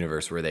streaming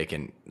universe where they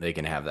can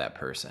have that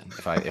person.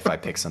 If I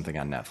pick something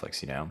on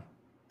Netflix, Yeah.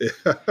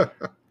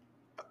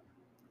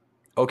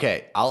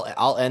 Okay,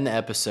 I'll end the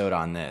episode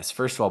on this.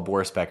 First of all,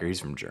 Boris Becker, he's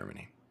from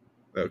Germany.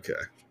 Okay.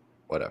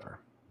 Whatever.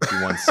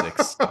 He won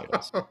 6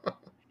 titles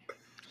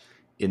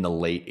in the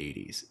late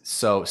 80s.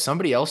 So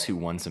somebody else who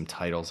won some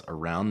titles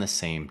around the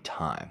same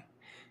time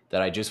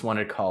that I just want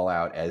to call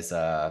out as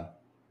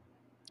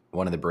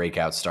one of the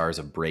breakout stars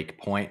of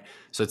Breakpoint.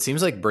 So it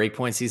seems like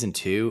Breakpoint season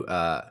 2,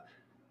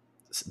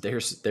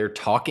 their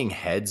Talking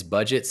Heads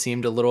budget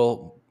seemed a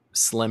little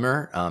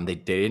slimmer. They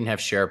didn't have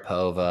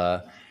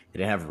Sharapova. They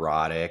didn't have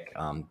Roddick.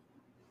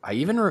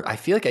 I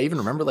feel like I even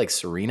remember like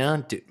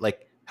Serena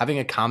like having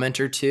a comment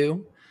or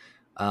two.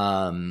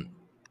 In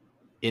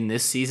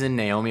this season,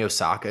 Naomi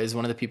Osaka is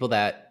one of the people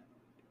that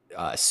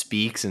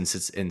speaks and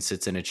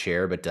sits in a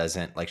chair, but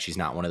doesn't like she's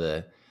not one of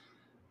the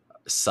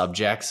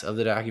subjects of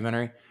the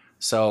documentary.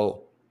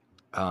 So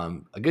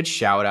a good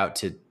shout out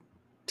to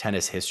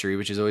tennis history,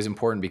 which is always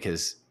important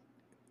because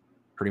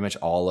pretty much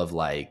all of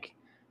like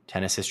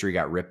tennis history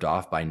got ripped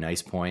off by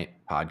Nice Point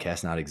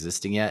podcast not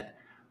existing yet.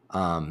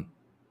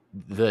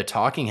 The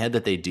talking head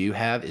that they do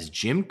have is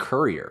Jim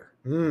Courier.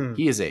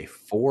 He is a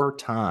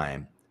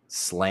 4-time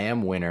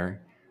slam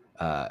winner,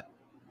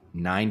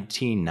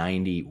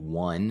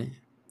 1991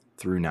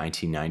 through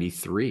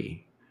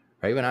 1993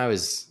 right when I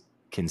was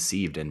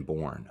conceived and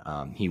born.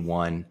 He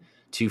won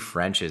 2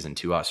 Frenches and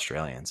 2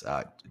 Australians.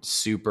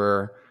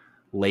 Super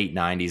late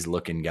 90s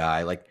looking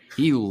guy. Like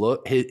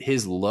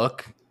his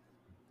look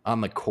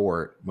on the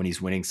court when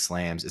he's winning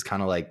slams is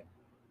kind of like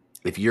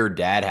if your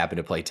dad happened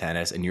to play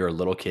tennis and you're a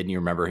little kid and you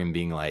remember him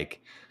being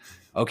like,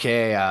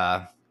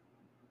 okay,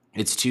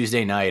 it's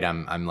Tuesday night.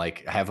 I'm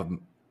like, I have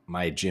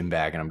my gym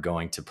bag and I'm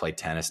going to play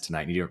tennis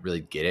tonight. And you don't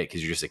really get it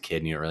because you're just a kid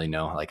and you don't really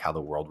know like how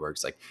the world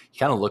works. Like he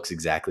kind of looks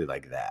exactly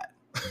like that.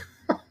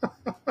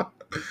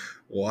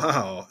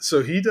 Wow.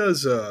 So he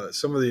does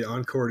some of the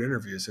on-court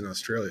interviews in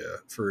Australia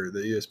for the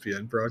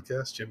ESPN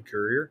broadcast, Jim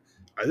Courier.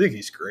 I think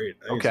he's great.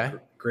 I think he's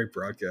a great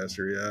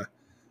broadcaster, yeah.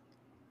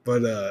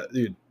 But,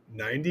 dude,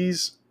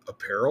 90s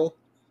apparel,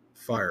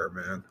 fire,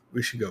 man.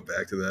 We should go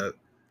back to that.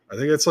 I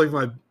think that's like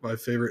my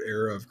favorite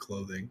era of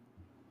clothing.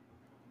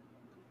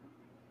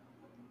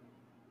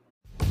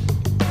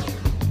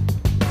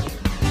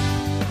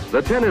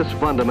 The tennis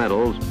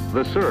fundamentals,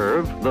 the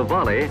serve, the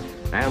volley,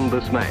 and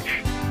the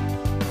smash.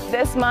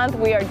 This month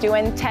we are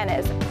doing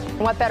tennis.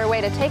 What better way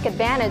to take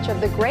advantage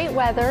of the great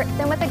weather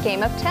than with a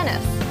game of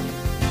tennis?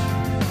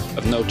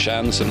 I've no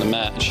chance in the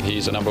match.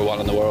 He's a #1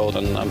 in the world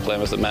and I'm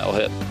playing with a metal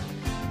hit.